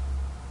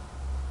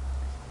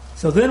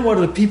 So then what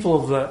do the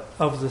people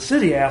of the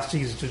city ask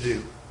Jesus to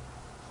do?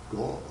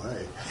 Go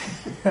away.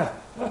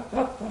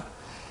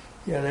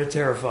 Yeah, they're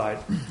terrified.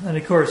 And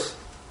of course,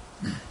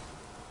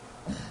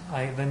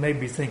 they may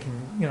be thinking,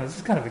 this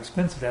is kind of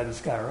expensive to have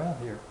this guy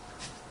around here.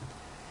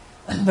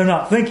 they're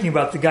not thinking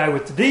about the guy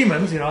with the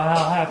demons,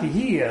 how happy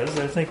he is.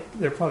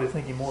 They're probably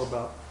thinking more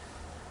about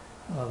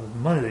the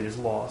money they just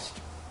lost.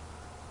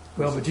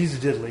 Well, but Jesus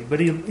did leave. But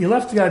he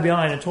left the guy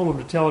behind and told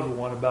him to tell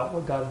everyone about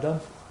what God had done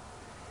for him.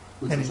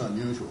 Which was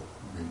unusual.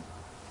 I mean,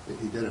 if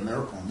he did a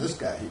miracle on this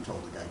guy, he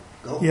told the guy,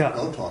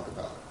 go talk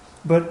about it.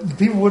 But the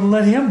people wouldn't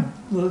let him.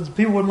 The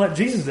people wouldn't let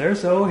Jesus there,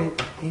 so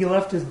he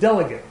left his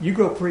delegate. You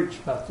go preach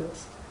about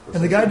this.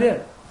 And the guy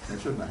did. They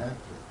shouldn't have had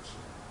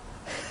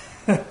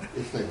pigs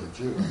if they were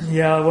Jews.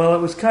 Yeah, well, it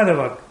was kind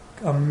of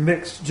a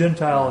mixed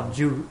Gentile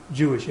and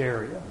Jewish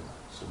area.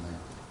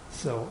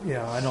 So,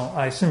 yeah,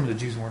 I assume the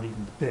Jews weren't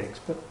eating the pigs,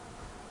 but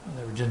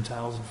there were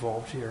Gentiles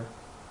involved here.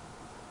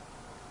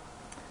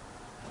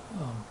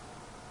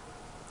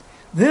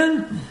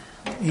 Then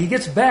he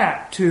gets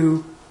back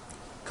to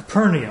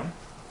Capernaum.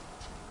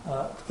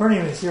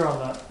 Capernaum is here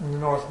on the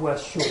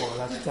northwest shore.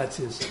 That's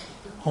his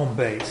home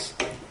base.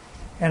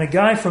 And a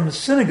guy from the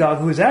synagogue,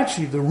 who is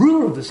actually the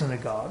ruler of the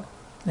synagogue,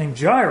 named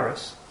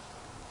Jairus,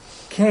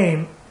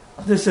 came.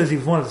 This says he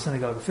was one of the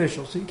synagogue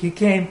officials. He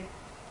came,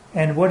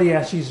 and what did he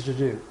ask Jesus to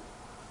do?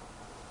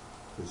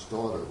 His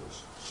daughter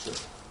was sick.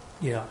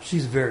 Yeah,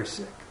 she's very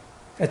sick.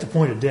 At the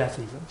point of death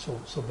even,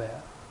 so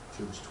bad.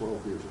 She was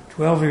 12 years old.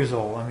 12 years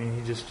old. I mean,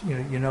 he just, he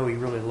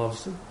really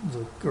loves the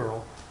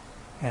girl.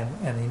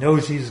 And he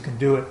knows Jesus can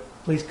do it.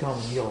 Please come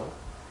and heal her.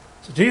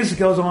 So Jesus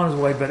goes on his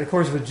way, but of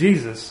course with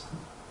Jesus,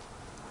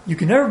 you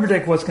can never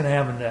predict what's going to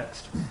happen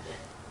next.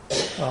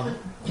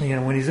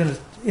 When he's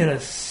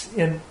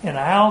in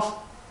a house,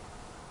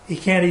 he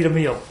can't eat a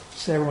meal.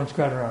 So everyone's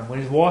crowding around. When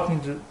he's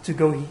walking to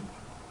go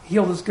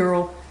heal this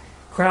girl,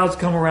 crowds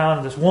come around,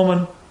 and this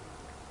woman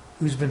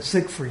who's been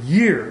sick for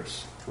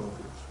years. 12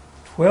 years.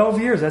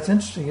 12 years. That's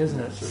interesting, isn't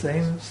it?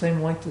 Sure.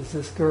 Same length as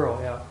this girl.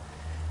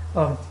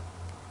 Yeah.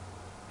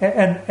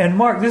 And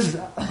Mark,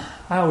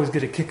 I always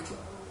get a kick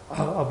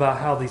about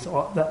how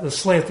the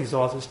slant these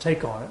authors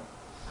take on it.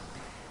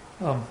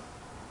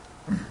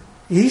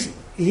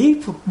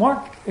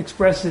 Mark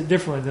expresses it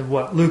differently than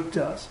what Luke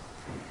does.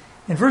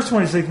 In verse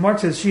 26, Mark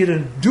says she had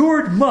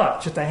endured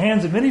much at the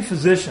hands of many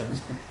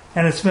physicians,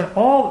 and had spent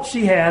all that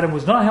she had, and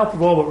was not helped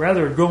at all, but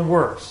rather had grown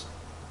worse.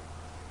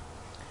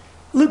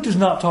 Luke does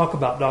not talk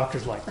about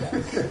doctors like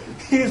that.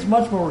 He is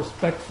much more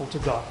respectful to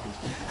doctors.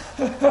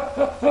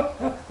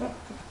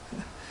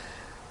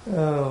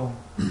 Oh.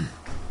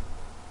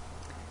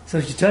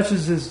 So she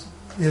touches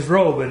his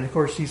robe, and of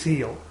course she's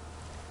healed.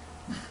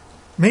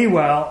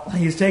 Meanwhile,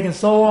 he's taken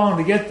so long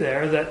to get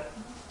there that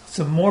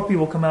some more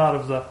people come out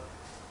of the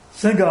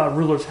synagogue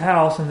ruler's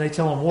house, and they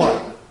tell him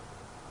what?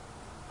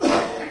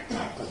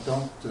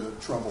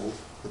 Don't trouble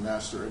the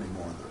master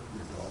anymore.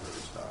 Your daughter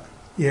has died.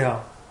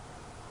 Yeah.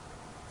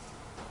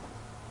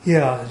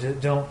 Yeah,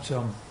 don't,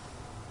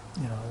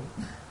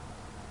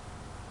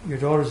 your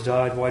daughter's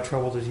died. Why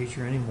trouble the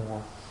teacher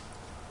anymore?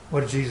 What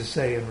did Jesus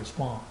say in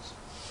response?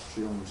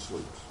 She only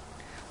sleeps.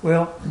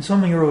 Well,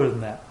 something earlier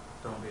than that.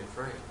 Don't be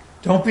afraid.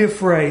 Don't be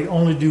afraid.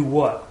 Only do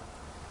what?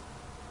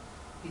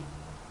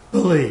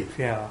 Believe.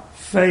 Yeah.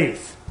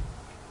 Faith.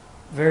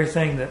 The very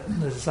thing that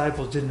the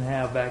disciples didn't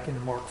have back in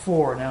Mark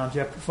 4. Now in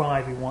chapter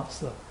 5, he wants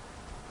the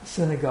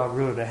synagogue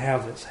ruler to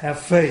have this. Have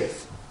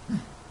faith.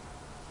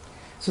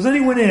 So then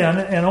he went in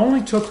and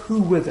only took who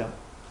with him?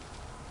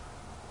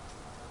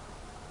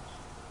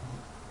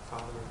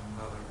 Father and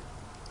mother,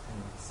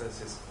 and it says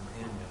his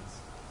companions.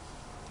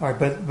 All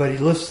right, but he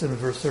lists them in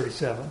verse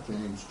 37.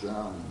 James,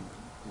 John,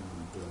 and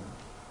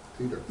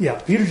Peter. Yeah,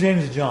 Peter,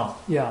 James, and John.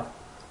 Yeah.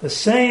 The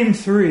same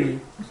three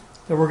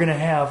that we're going to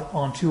have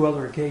on two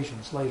other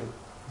occasions later.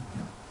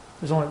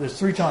 There's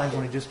 3 times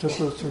when he just took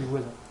those 3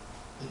 with him.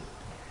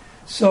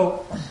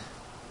 So,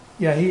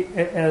 yeah, he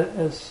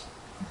as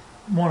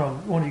one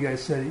of you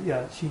guys said,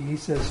 yeah, he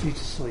says she's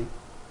asleep.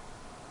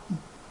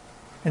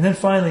 And then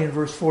finally in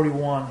verse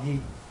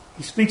 41,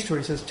 he speaks to her.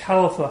 He says,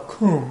 Talitha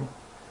cum,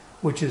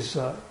 which is,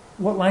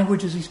 what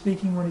language is he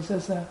speaking when he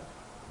says that?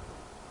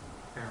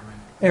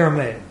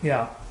 Aramaic,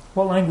 yeah.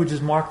 What language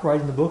is Mark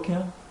writing the book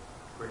in?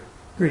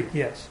 Greek,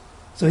 yes.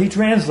 So he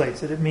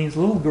translates it. It means,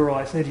 little girl,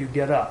 I say to you,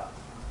 get up.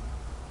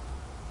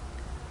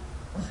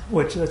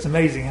 Which, that's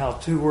amazing how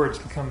 2 words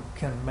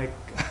can make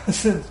a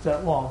sentence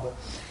that long, but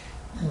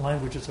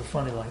languages are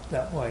funny like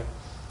that way.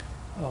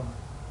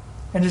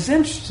 And it's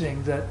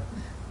interesting that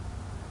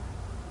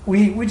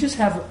we just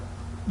have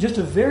just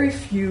a very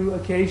few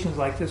occasions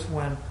like this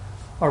when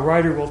a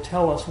writer will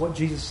tell us what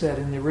Jesus said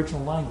in the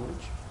original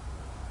language.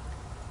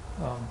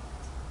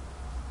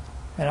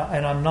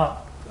 And I'm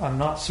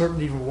not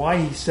certain even why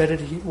he said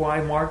it,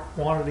 why Mark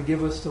wanted to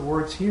give us the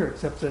words here,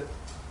 except that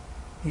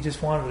he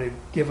just wanted to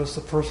give us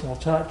the personal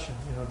touch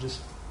and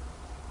just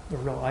the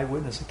real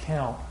eyewitness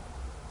account.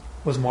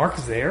 Was Mark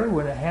there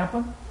when it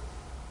happened?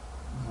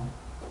 No.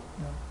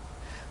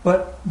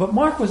 But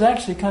Mark was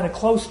actually kind of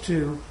close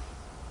to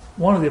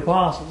one of the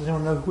apostles.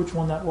 Anyone know which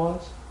one that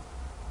was?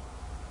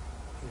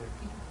 Peter.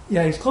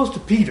 Yeah, he's close to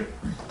Peter.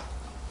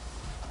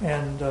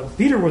 And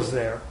Peter was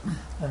there.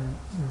 And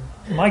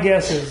my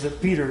guess is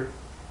that Peter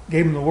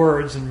gave him the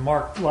words, and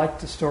Mark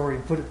liked the story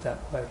and put it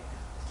that way.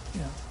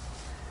 Yeah.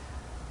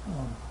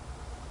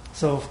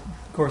 So, of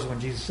course, when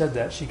Jesus said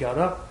that, she got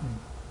up, and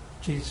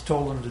Jesus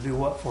told him to do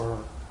what for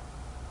her?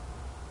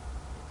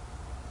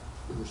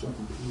 Give her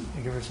something to eat.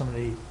 And give her something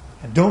to eat.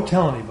 And don't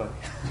tell anybody.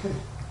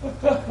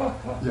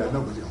 Yeah,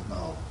 nobody will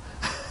know.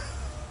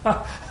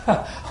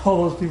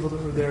 All those people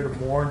that were there to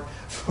mourn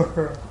for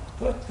her.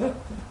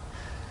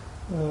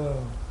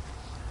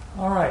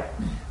 All right.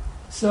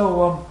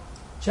 So,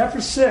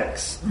 chapter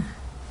 6.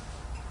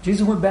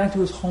 Jesus went back to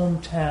his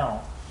hometown.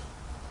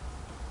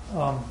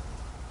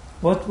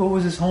 What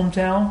was his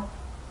hometown?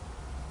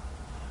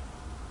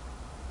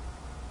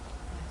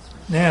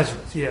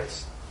 Nazareth,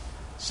 yes.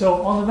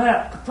 So on the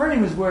map,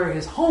 Capernaum is where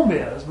his home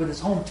is, but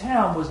his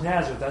hometown was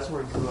Nazareth. That's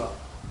where he grew up.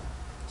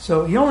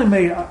 So he only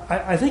made,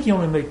 I think he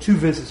only made 2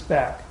 visits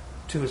back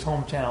to his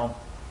hometown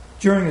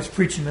during his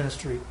preaching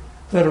ministry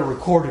that are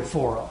recorded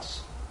for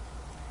us.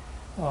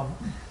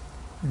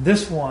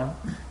 This one,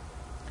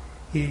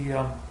 he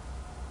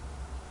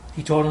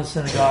taught in the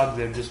synagogue.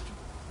 They're just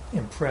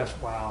impressed.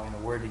 Wow,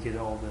 where did he get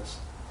all this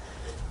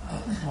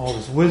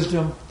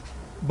wisdom?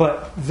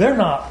 But they're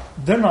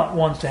not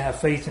ones to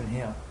have faith in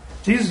him.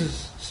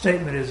 Jesus'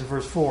 statement is in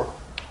verse 4: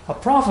 a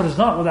prophet is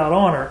not without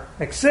honor,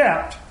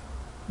 except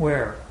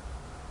where?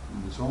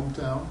 In his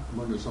hometown,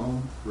 among his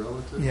own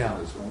relatives, Yeah.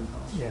 in his own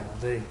house. Yeah,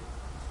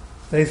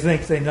 they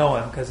think they know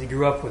him because he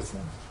grew up with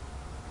them.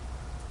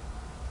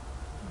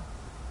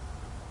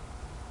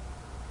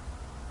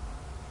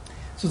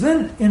 So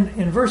then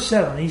in verse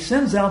 7, he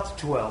sends out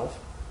the 12.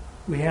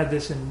 We had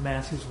this in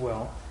Matthew as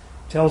well.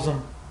 Tells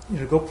them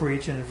to go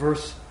preach. And in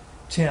verse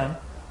 10,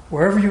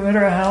 wherever you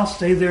enter a house,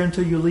 stay there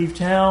until you leave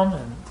town.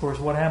 And of course,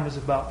 what happens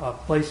about a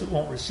place that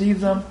won't receive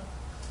them?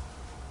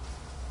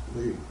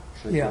 Leave.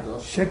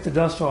 Shake the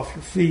dust off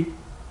your feet.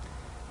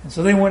 And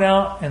so they went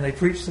out and they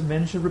preached that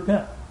men should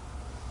repent.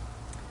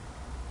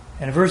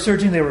 And in verse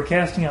 13, they were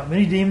casting out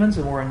many demons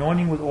and were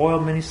anointing with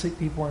oil many sick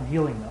people and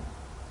healing them.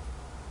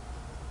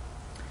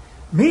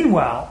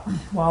 Meanwhile,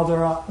 while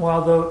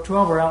the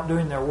 12 are out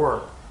doing their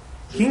work,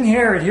 King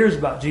Herod hears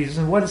about Jesus,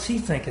 and what does he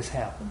think has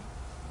happened?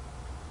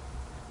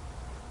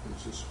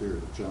 It's the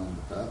spirit of John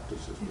the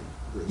Baptist has been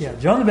risen. Yeah,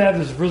 John the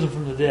Baptist is risen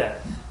from the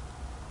dead.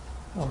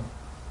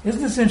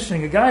 Isn't this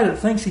interesting? A guy that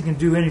thinks he can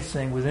do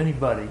anything with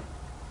anybody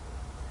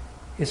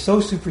is so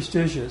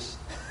superstitious.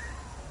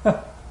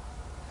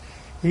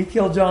 He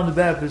killed John the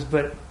Baptist,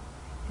 but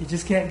he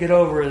just can't get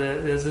over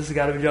it. This has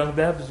got to be John the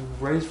Baptist who was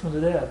raised from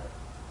the dead.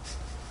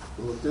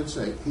 Well, it did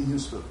say he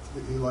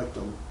liked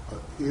to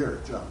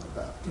hear John the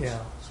Baptist. Yeah.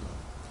 So.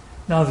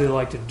 Not that they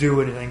like to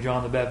do anything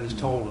John the Baptist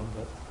told him,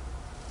 but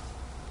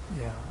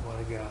yeah, what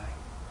a guy.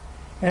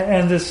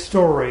 And this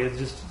story is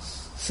just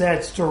a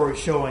sad story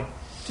showing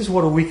just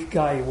what a weak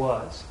guy he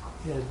was.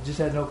 He just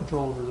had no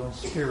control over his own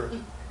spirit.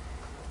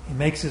 He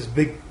makes this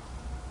big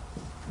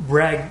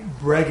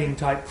bragging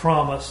type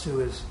promise to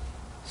his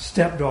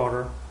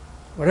stepdaughter: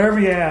 whatever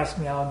you ask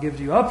me, I'll give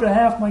you up to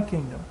half my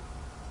kingdom.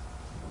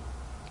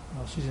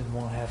 Well, she didn't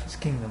want half his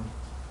kingdom.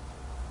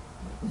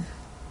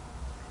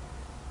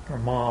 Her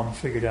mom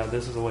figured out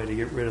this is the way to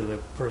get rid of the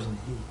person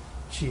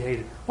she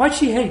hated. Why'd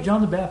she hate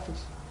John the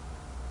Baptist?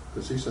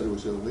 Because he said it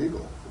was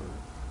illegal.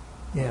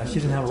 Yeah, she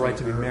didn't have a right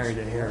to be married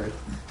to Herod.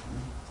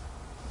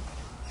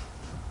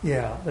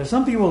 Yeah, there's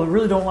some people that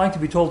really don't like to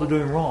be told they're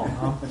doing wrong,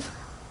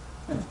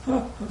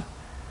 huh?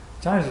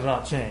 Times have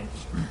not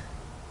changed.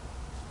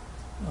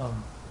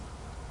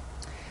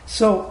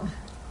 So,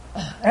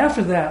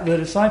 after that, the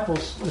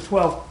disciples, the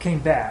 12, came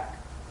back,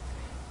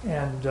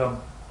 and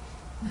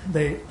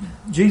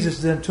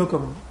Jesus then took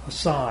them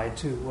aside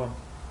to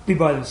be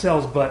by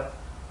themselves. But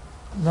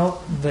no,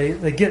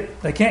 they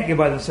can't get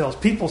by themselves.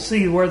 People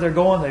see where they're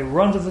going; they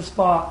run to the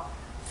spot.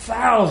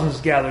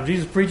 Thousands gather.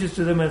 Jesus preaches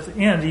to them. At the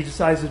end, he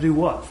decides to do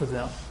what for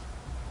them?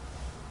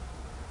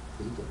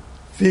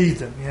 Feed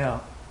them. Yeah.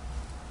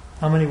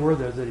 How many were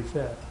there that he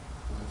fed?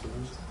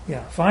 5,000.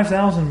 Yeah,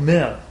 5,000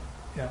 men.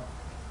 Yeah.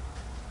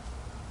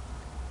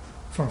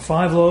 From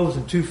 5 loaves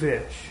and 2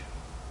 fish.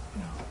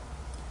 Yeah.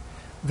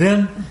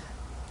 Then,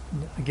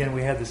 again,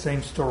 we had the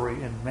same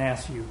story in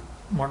Matthew.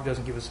 Mark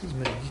doesn't give us as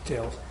many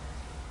details.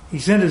 He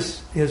sent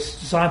his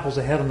disciples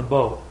ahead on the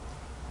boat,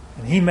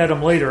 and he met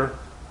them later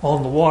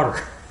on the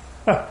water.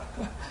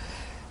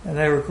 And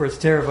they were, of course,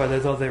 terrified. They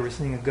thought they were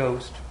seeing a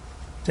ghost.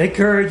 Take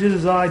courage, it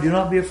is I. Do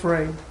not be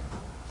afraid.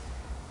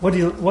 What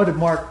did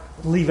Mark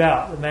leave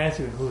out that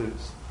Matthew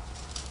includes?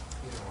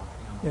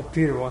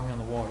 Peter walking on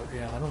the water.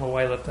 Yeah, I don't know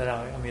why he left that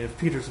out. I mean, if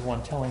Peter's the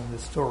one telling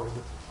this story,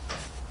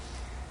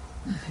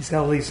 but he's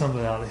got to leave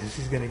something out if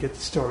he's going to get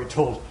the story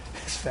told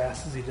as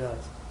fast as he does.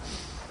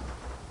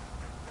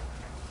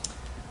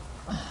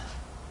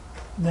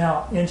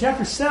 Now, in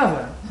chapter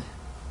 7,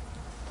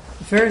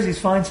 the Pharisees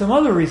find some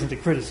other reason to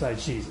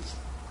criticize Jesus.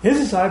 His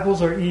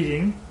disciples are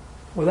eating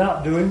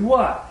without doing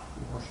what?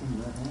 Washing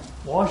their hands.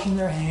 Washing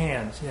their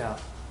hands, yeah.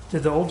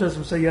 Did the Old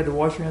Testament say you had to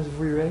wash your hands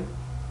before you ate?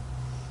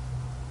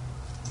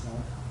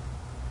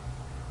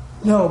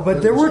 No,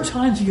 but there were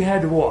times you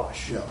had to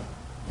wash. Yeah.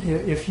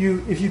 If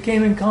you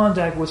came in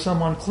contact with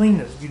some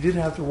uncleanness, you did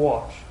have to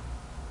wash.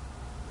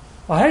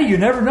 Well, hey, you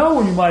never know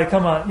when you might have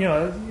come on.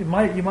 You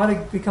might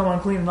have become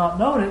unclean and not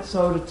known it.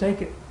 So to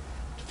take it,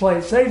 to play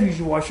it safe, you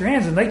should wash your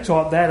hands. And they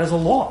taught that as a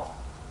law,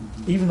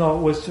 even though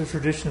it was the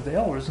tradition of the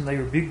elders. And they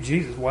rebuked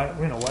Jesus. Why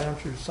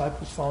aren't your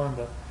disciples following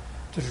the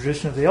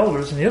tradition of the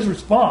elders? And his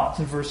response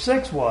in verse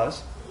 6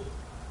 was,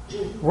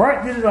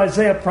 "Right did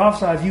Isaiah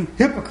prophesy of you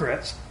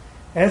hypocrites,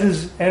 as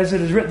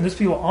it is written, this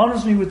people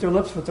honors me with their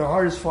lips, but their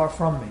heart is far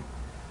from me.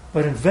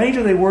 But in vain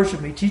do they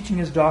worship me, teaching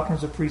his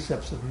doctrines of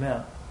precepts of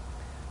men.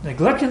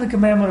 Neglecting the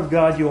commandment of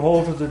God, you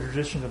hold to the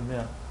tradition of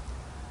men."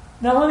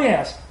 Now let me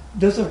ask,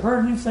 does it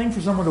hurt anything for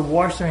someone to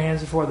wash their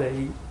hands before they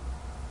eat?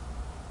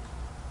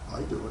 I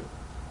do it.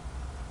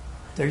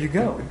 There you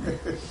go.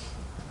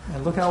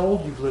 And look how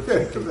old you've lived.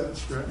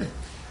 That's right.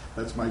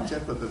 That's my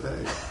tip of the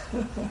day.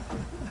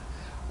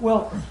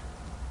 Well,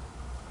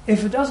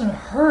 if it doesn't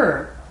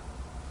hurt,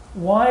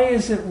 why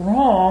is it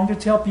wrong to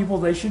tell people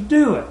they should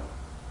do it?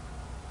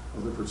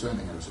 Well, they're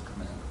presenting it as a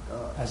command of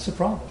God. That's the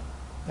problem.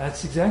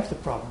 That's exactly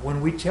the problem. When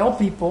we tell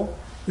people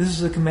this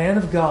is a command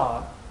of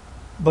God,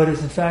 but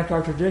it's in fact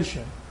our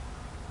tradition,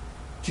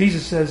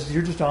 Jesus says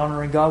you're just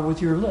honoring God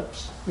with your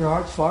lips. Your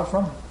heart's far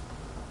from Him.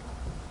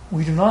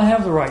 We do not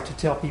have the right to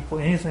tell people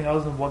anything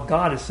other than what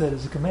God has said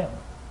is a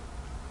commandment.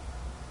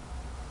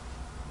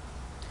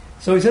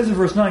 So he says in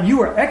verse 9,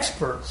 you are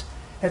experts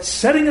at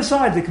setting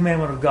aside the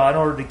commandment of God in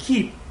order to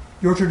keep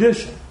your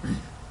tradition.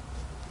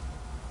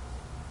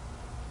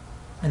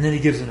 And then he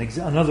gives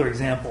another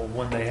example of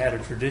when they had a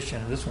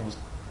tradition. And this one was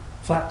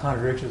flat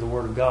contradiction to the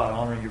Word of God,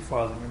 honoring your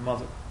father and your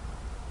mother.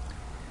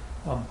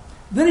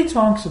 Then he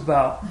talks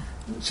about,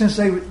 since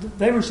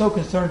they were so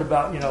concerned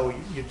about,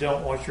 you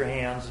don't wash your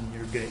hands and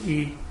you're going to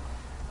eat.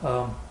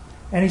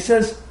 And he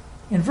says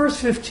in verse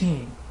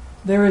 15,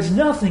 there is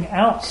nothing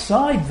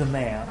outside the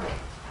man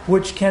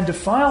which can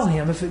defile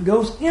him if it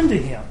goes into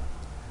him.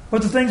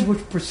 But the things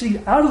which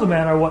proceed out of the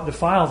man are what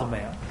defile the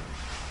man.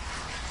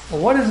 Well,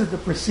 what is it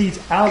that proceeds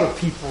out of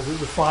people that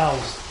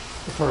defiles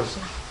the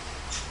person?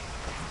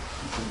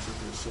 The things that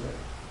they say.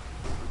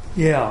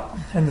 Yeah,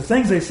 and the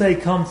things they say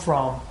come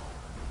from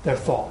their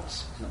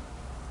thoughts. Yeah.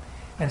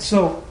 And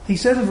so he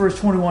says in verse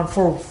 21,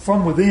 for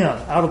from within,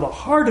 out of the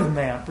heart of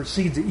man,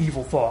 proceed the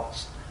evil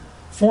thoughts.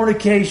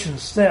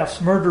 Fornications,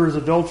 thefts, murderers,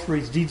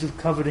 adulteries, deeds of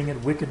coveting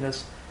and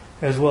wickedness,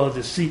 as well as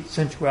deceit,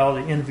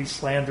 sensuality, envy,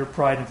 slander,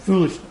 pride, and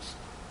foolishness.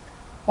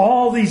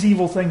 All these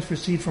evil things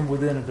proceed from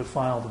within and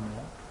defile the man.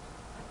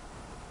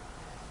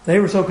 They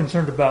were so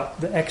concerned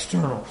about the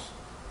externals.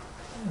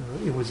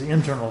 It was the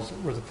internals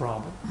that were the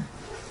problem.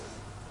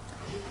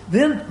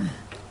 Then,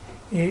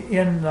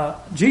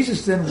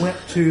 Jesus then went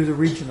to the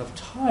region of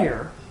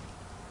Tyre.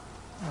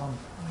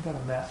 I got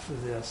a map for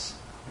this.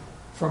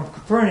 From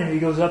Capernaum, he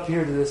goes up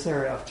here to this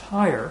area of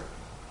Tyre.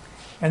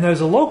 And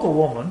there's a local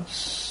woman,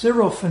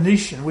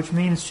 Syrophoenician, which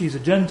means she's a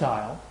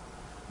Gentile.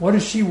 What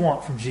does she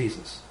want from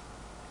Jesus?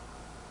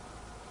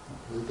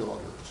 Her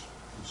daughter is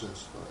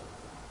possessed by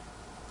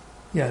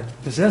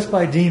possessed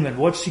by a demon.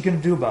 What's she going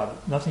to do about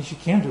it? Nothing she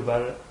can do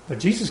about it. But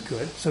Jesus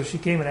could. So she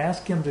came and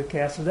asked him to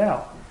cast it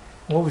out.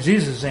 And what was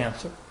Jesus'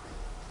 answer?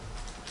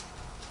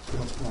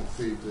 Don't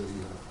feed the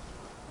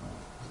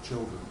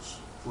children's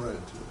bread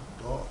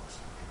to dogs.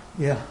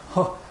 Yeah.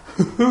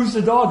 Who's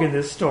the dog in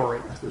this story?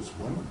 There's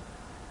women.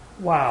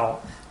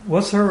 Wow.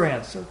 What's her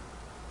answer?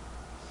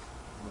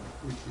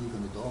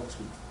 Even the dogs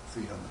would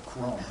feed on the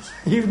crumbs.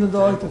 Even the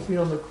dog can feed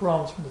on the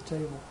crumbs from the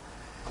table.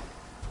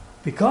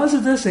 Because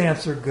of this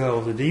answer,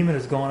 go. The demon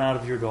has gone out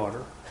of your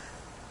daughter.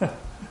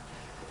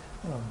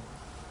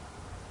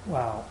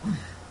 Wow.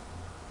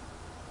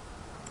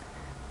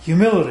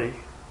 Humility.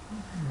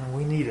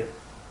 We need it.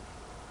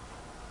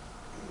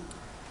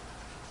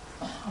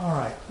 All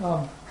right.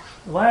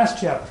 The last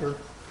chapter,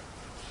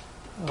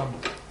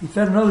 he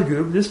fed another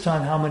group. This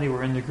time, how many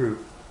were in the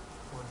group?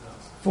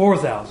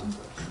 4,000.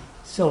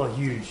 Still a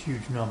huge,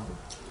 huge number.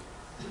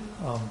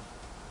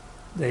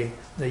 They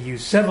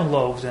used 7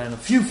 loaves and a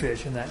few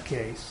fish in that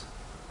case.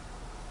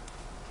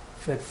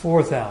 Fed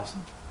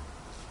 4,000.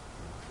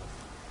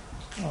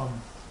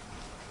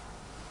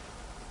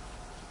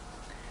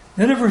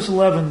 Then in verse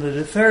 11,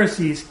 the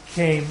Pharisees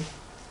came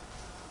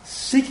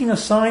seeking a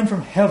sign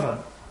from heaven.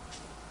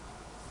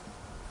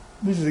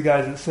 These are the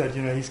guys that said,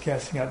 he's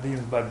casting out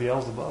demons by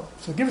Beelzebub.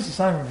 So give us a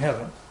sign from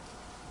heaven.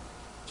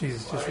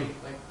 Jesus Why do you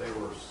think they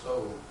were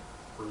so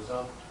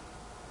presumptive?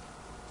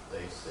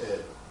 They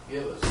said,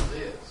 give us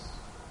this.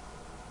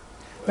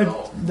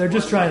 But they're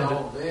just trying to...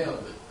 on them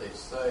that they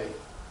say,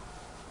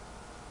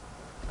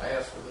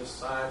 ask for this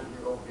sign and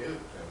you're going to give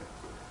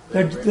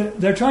it to me.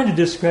 They're trying to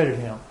discredit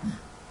him.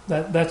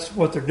 That's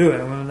what they're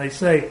doing. When they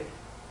say,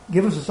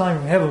 give us a sign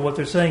from heaven, what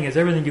they're saying is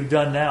everything you've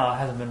done now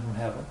hasn't been from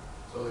heaven.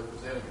 So they're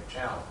presenting a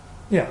challenge.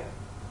 Yeah.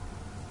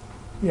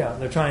 Yeah,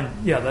 they're trying...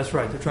 Yeah, that's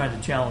right. They're trying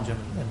to challenge him.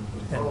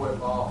 Throw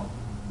him off.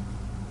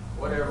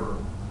 Whatever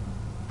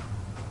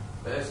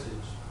message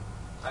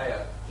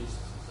path Jesus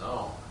is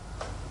on.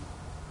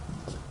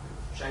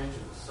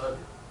 Changing the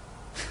subject.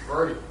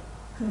 Vertical.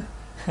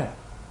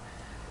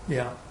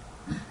 Yeah.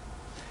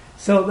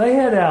 So they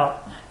head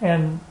out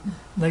and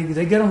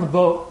they get on the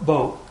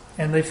boat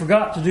And they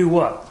forgot to do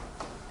what?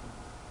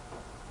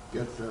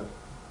 Bring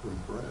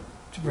bread.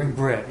 To bring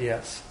bread,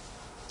 yes.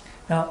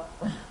 Now,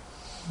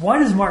 why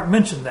does Mark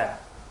mention that?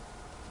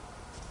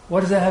 What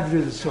does that have to do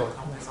with the story?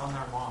 It's on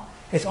their mind.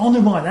 It's on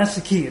their mind. That's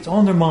the key. It's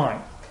on their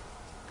mind.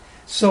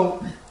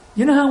 So,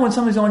 you know how when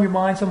somebody's on your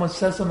mind, someone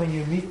says something,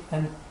 you meet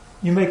and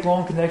you make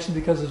wrong connections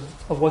because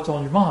of what's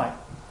on your mind.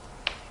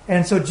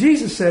 And so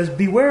Jesus says,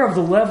 beware of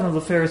the leaven of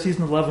the Pharisees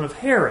and the leaven of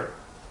Herod.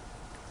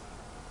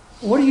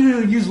 What do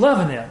you use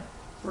leaven in?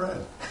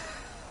 Bread.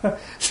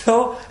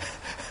 So,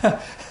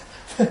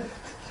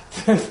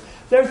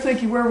 they're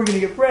thinking, where are we going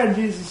to get bread? And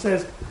Jesus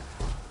says,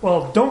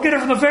 well, don't get it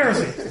from the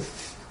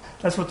Pharisees.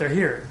 That's what they're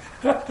hearing.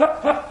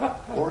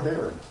 Or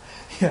Herod.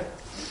 Yeah.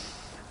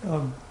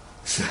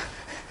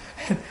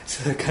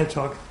 So they kind of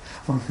talk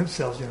among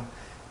themselves,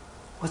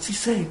 What's he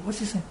saying? What's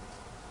he saying?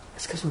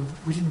 It's because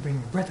we didn't bring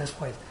you bread. That's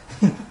why.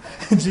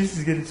 Jesus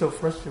is getting so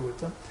frustrated with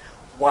them.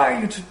 Why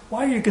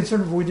are you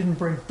concerned if we didn't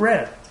bring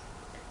bread?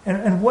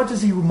 And what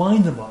does he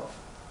remind them of?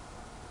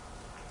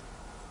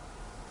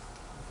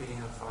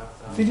 Feeding of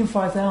 5,000. Feeding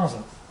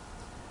 5,000.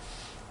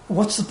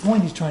 What's the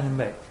point he's trying to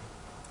make?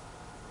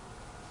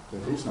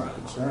 That he's not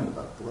concerned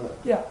about bread.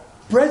 Yeah.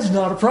 Bread's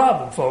not a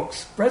problem,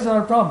 folks. Bread's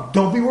not a problem.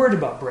 Don't be worried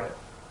about bread.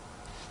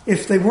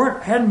 If they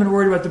hadn't been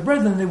worried about the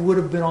bread, then they would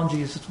have been on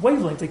Jesus'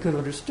 wavelength. They could have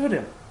understood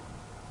him.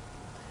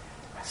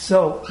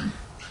 So,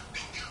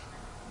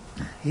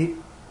 and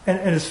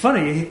it's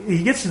funny.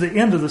 He gets to the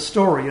end of the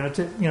story.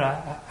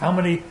 How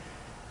many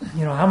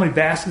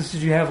baskets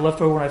did you have left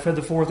over when I fed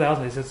the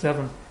 4,000? He said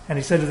 7. And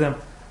he said to them,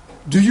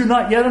 "Do you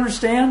not yet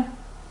understand?"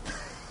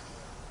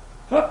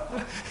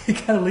 He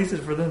kind of leaves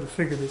it for them to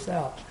figure this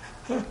out.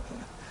 But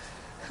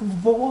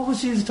what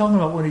was Jesus talking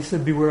about when he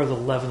said, "Beware of the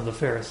leaven of the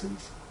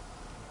Pharisees"?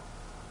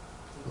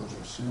 Well,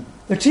 they're sinning.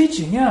 They're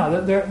teaching,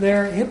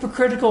 their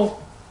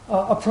hypocritical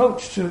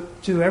approach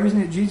to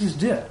everything that Jesus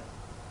did.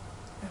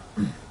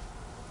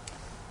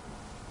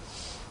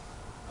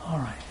 All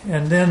right,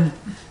 and then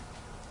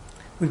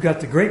we've got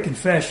the great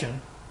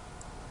confession.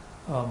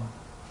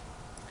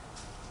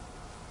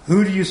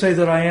 Who do you say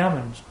that I am?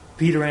 And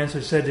Peter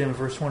answered, said to him in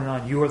verse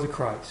 29, "You are the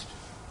Christ."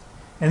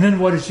 And then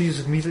what does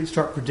Jesus immediately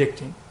start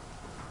predicting?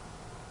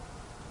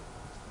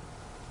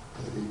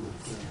 That he would,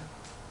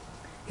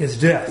 His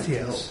death,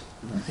 yes.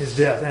 His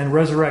death and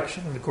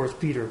resurrection. And of course,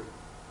 Peter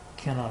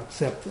cannot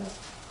accept that.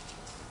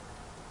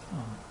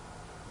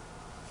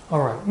 All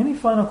right. Any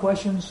final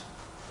questions?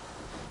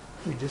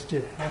 We just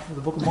did half of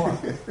the book of Mark.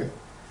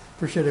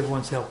 Appreciate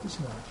everyone's help this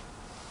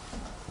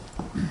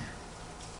morning.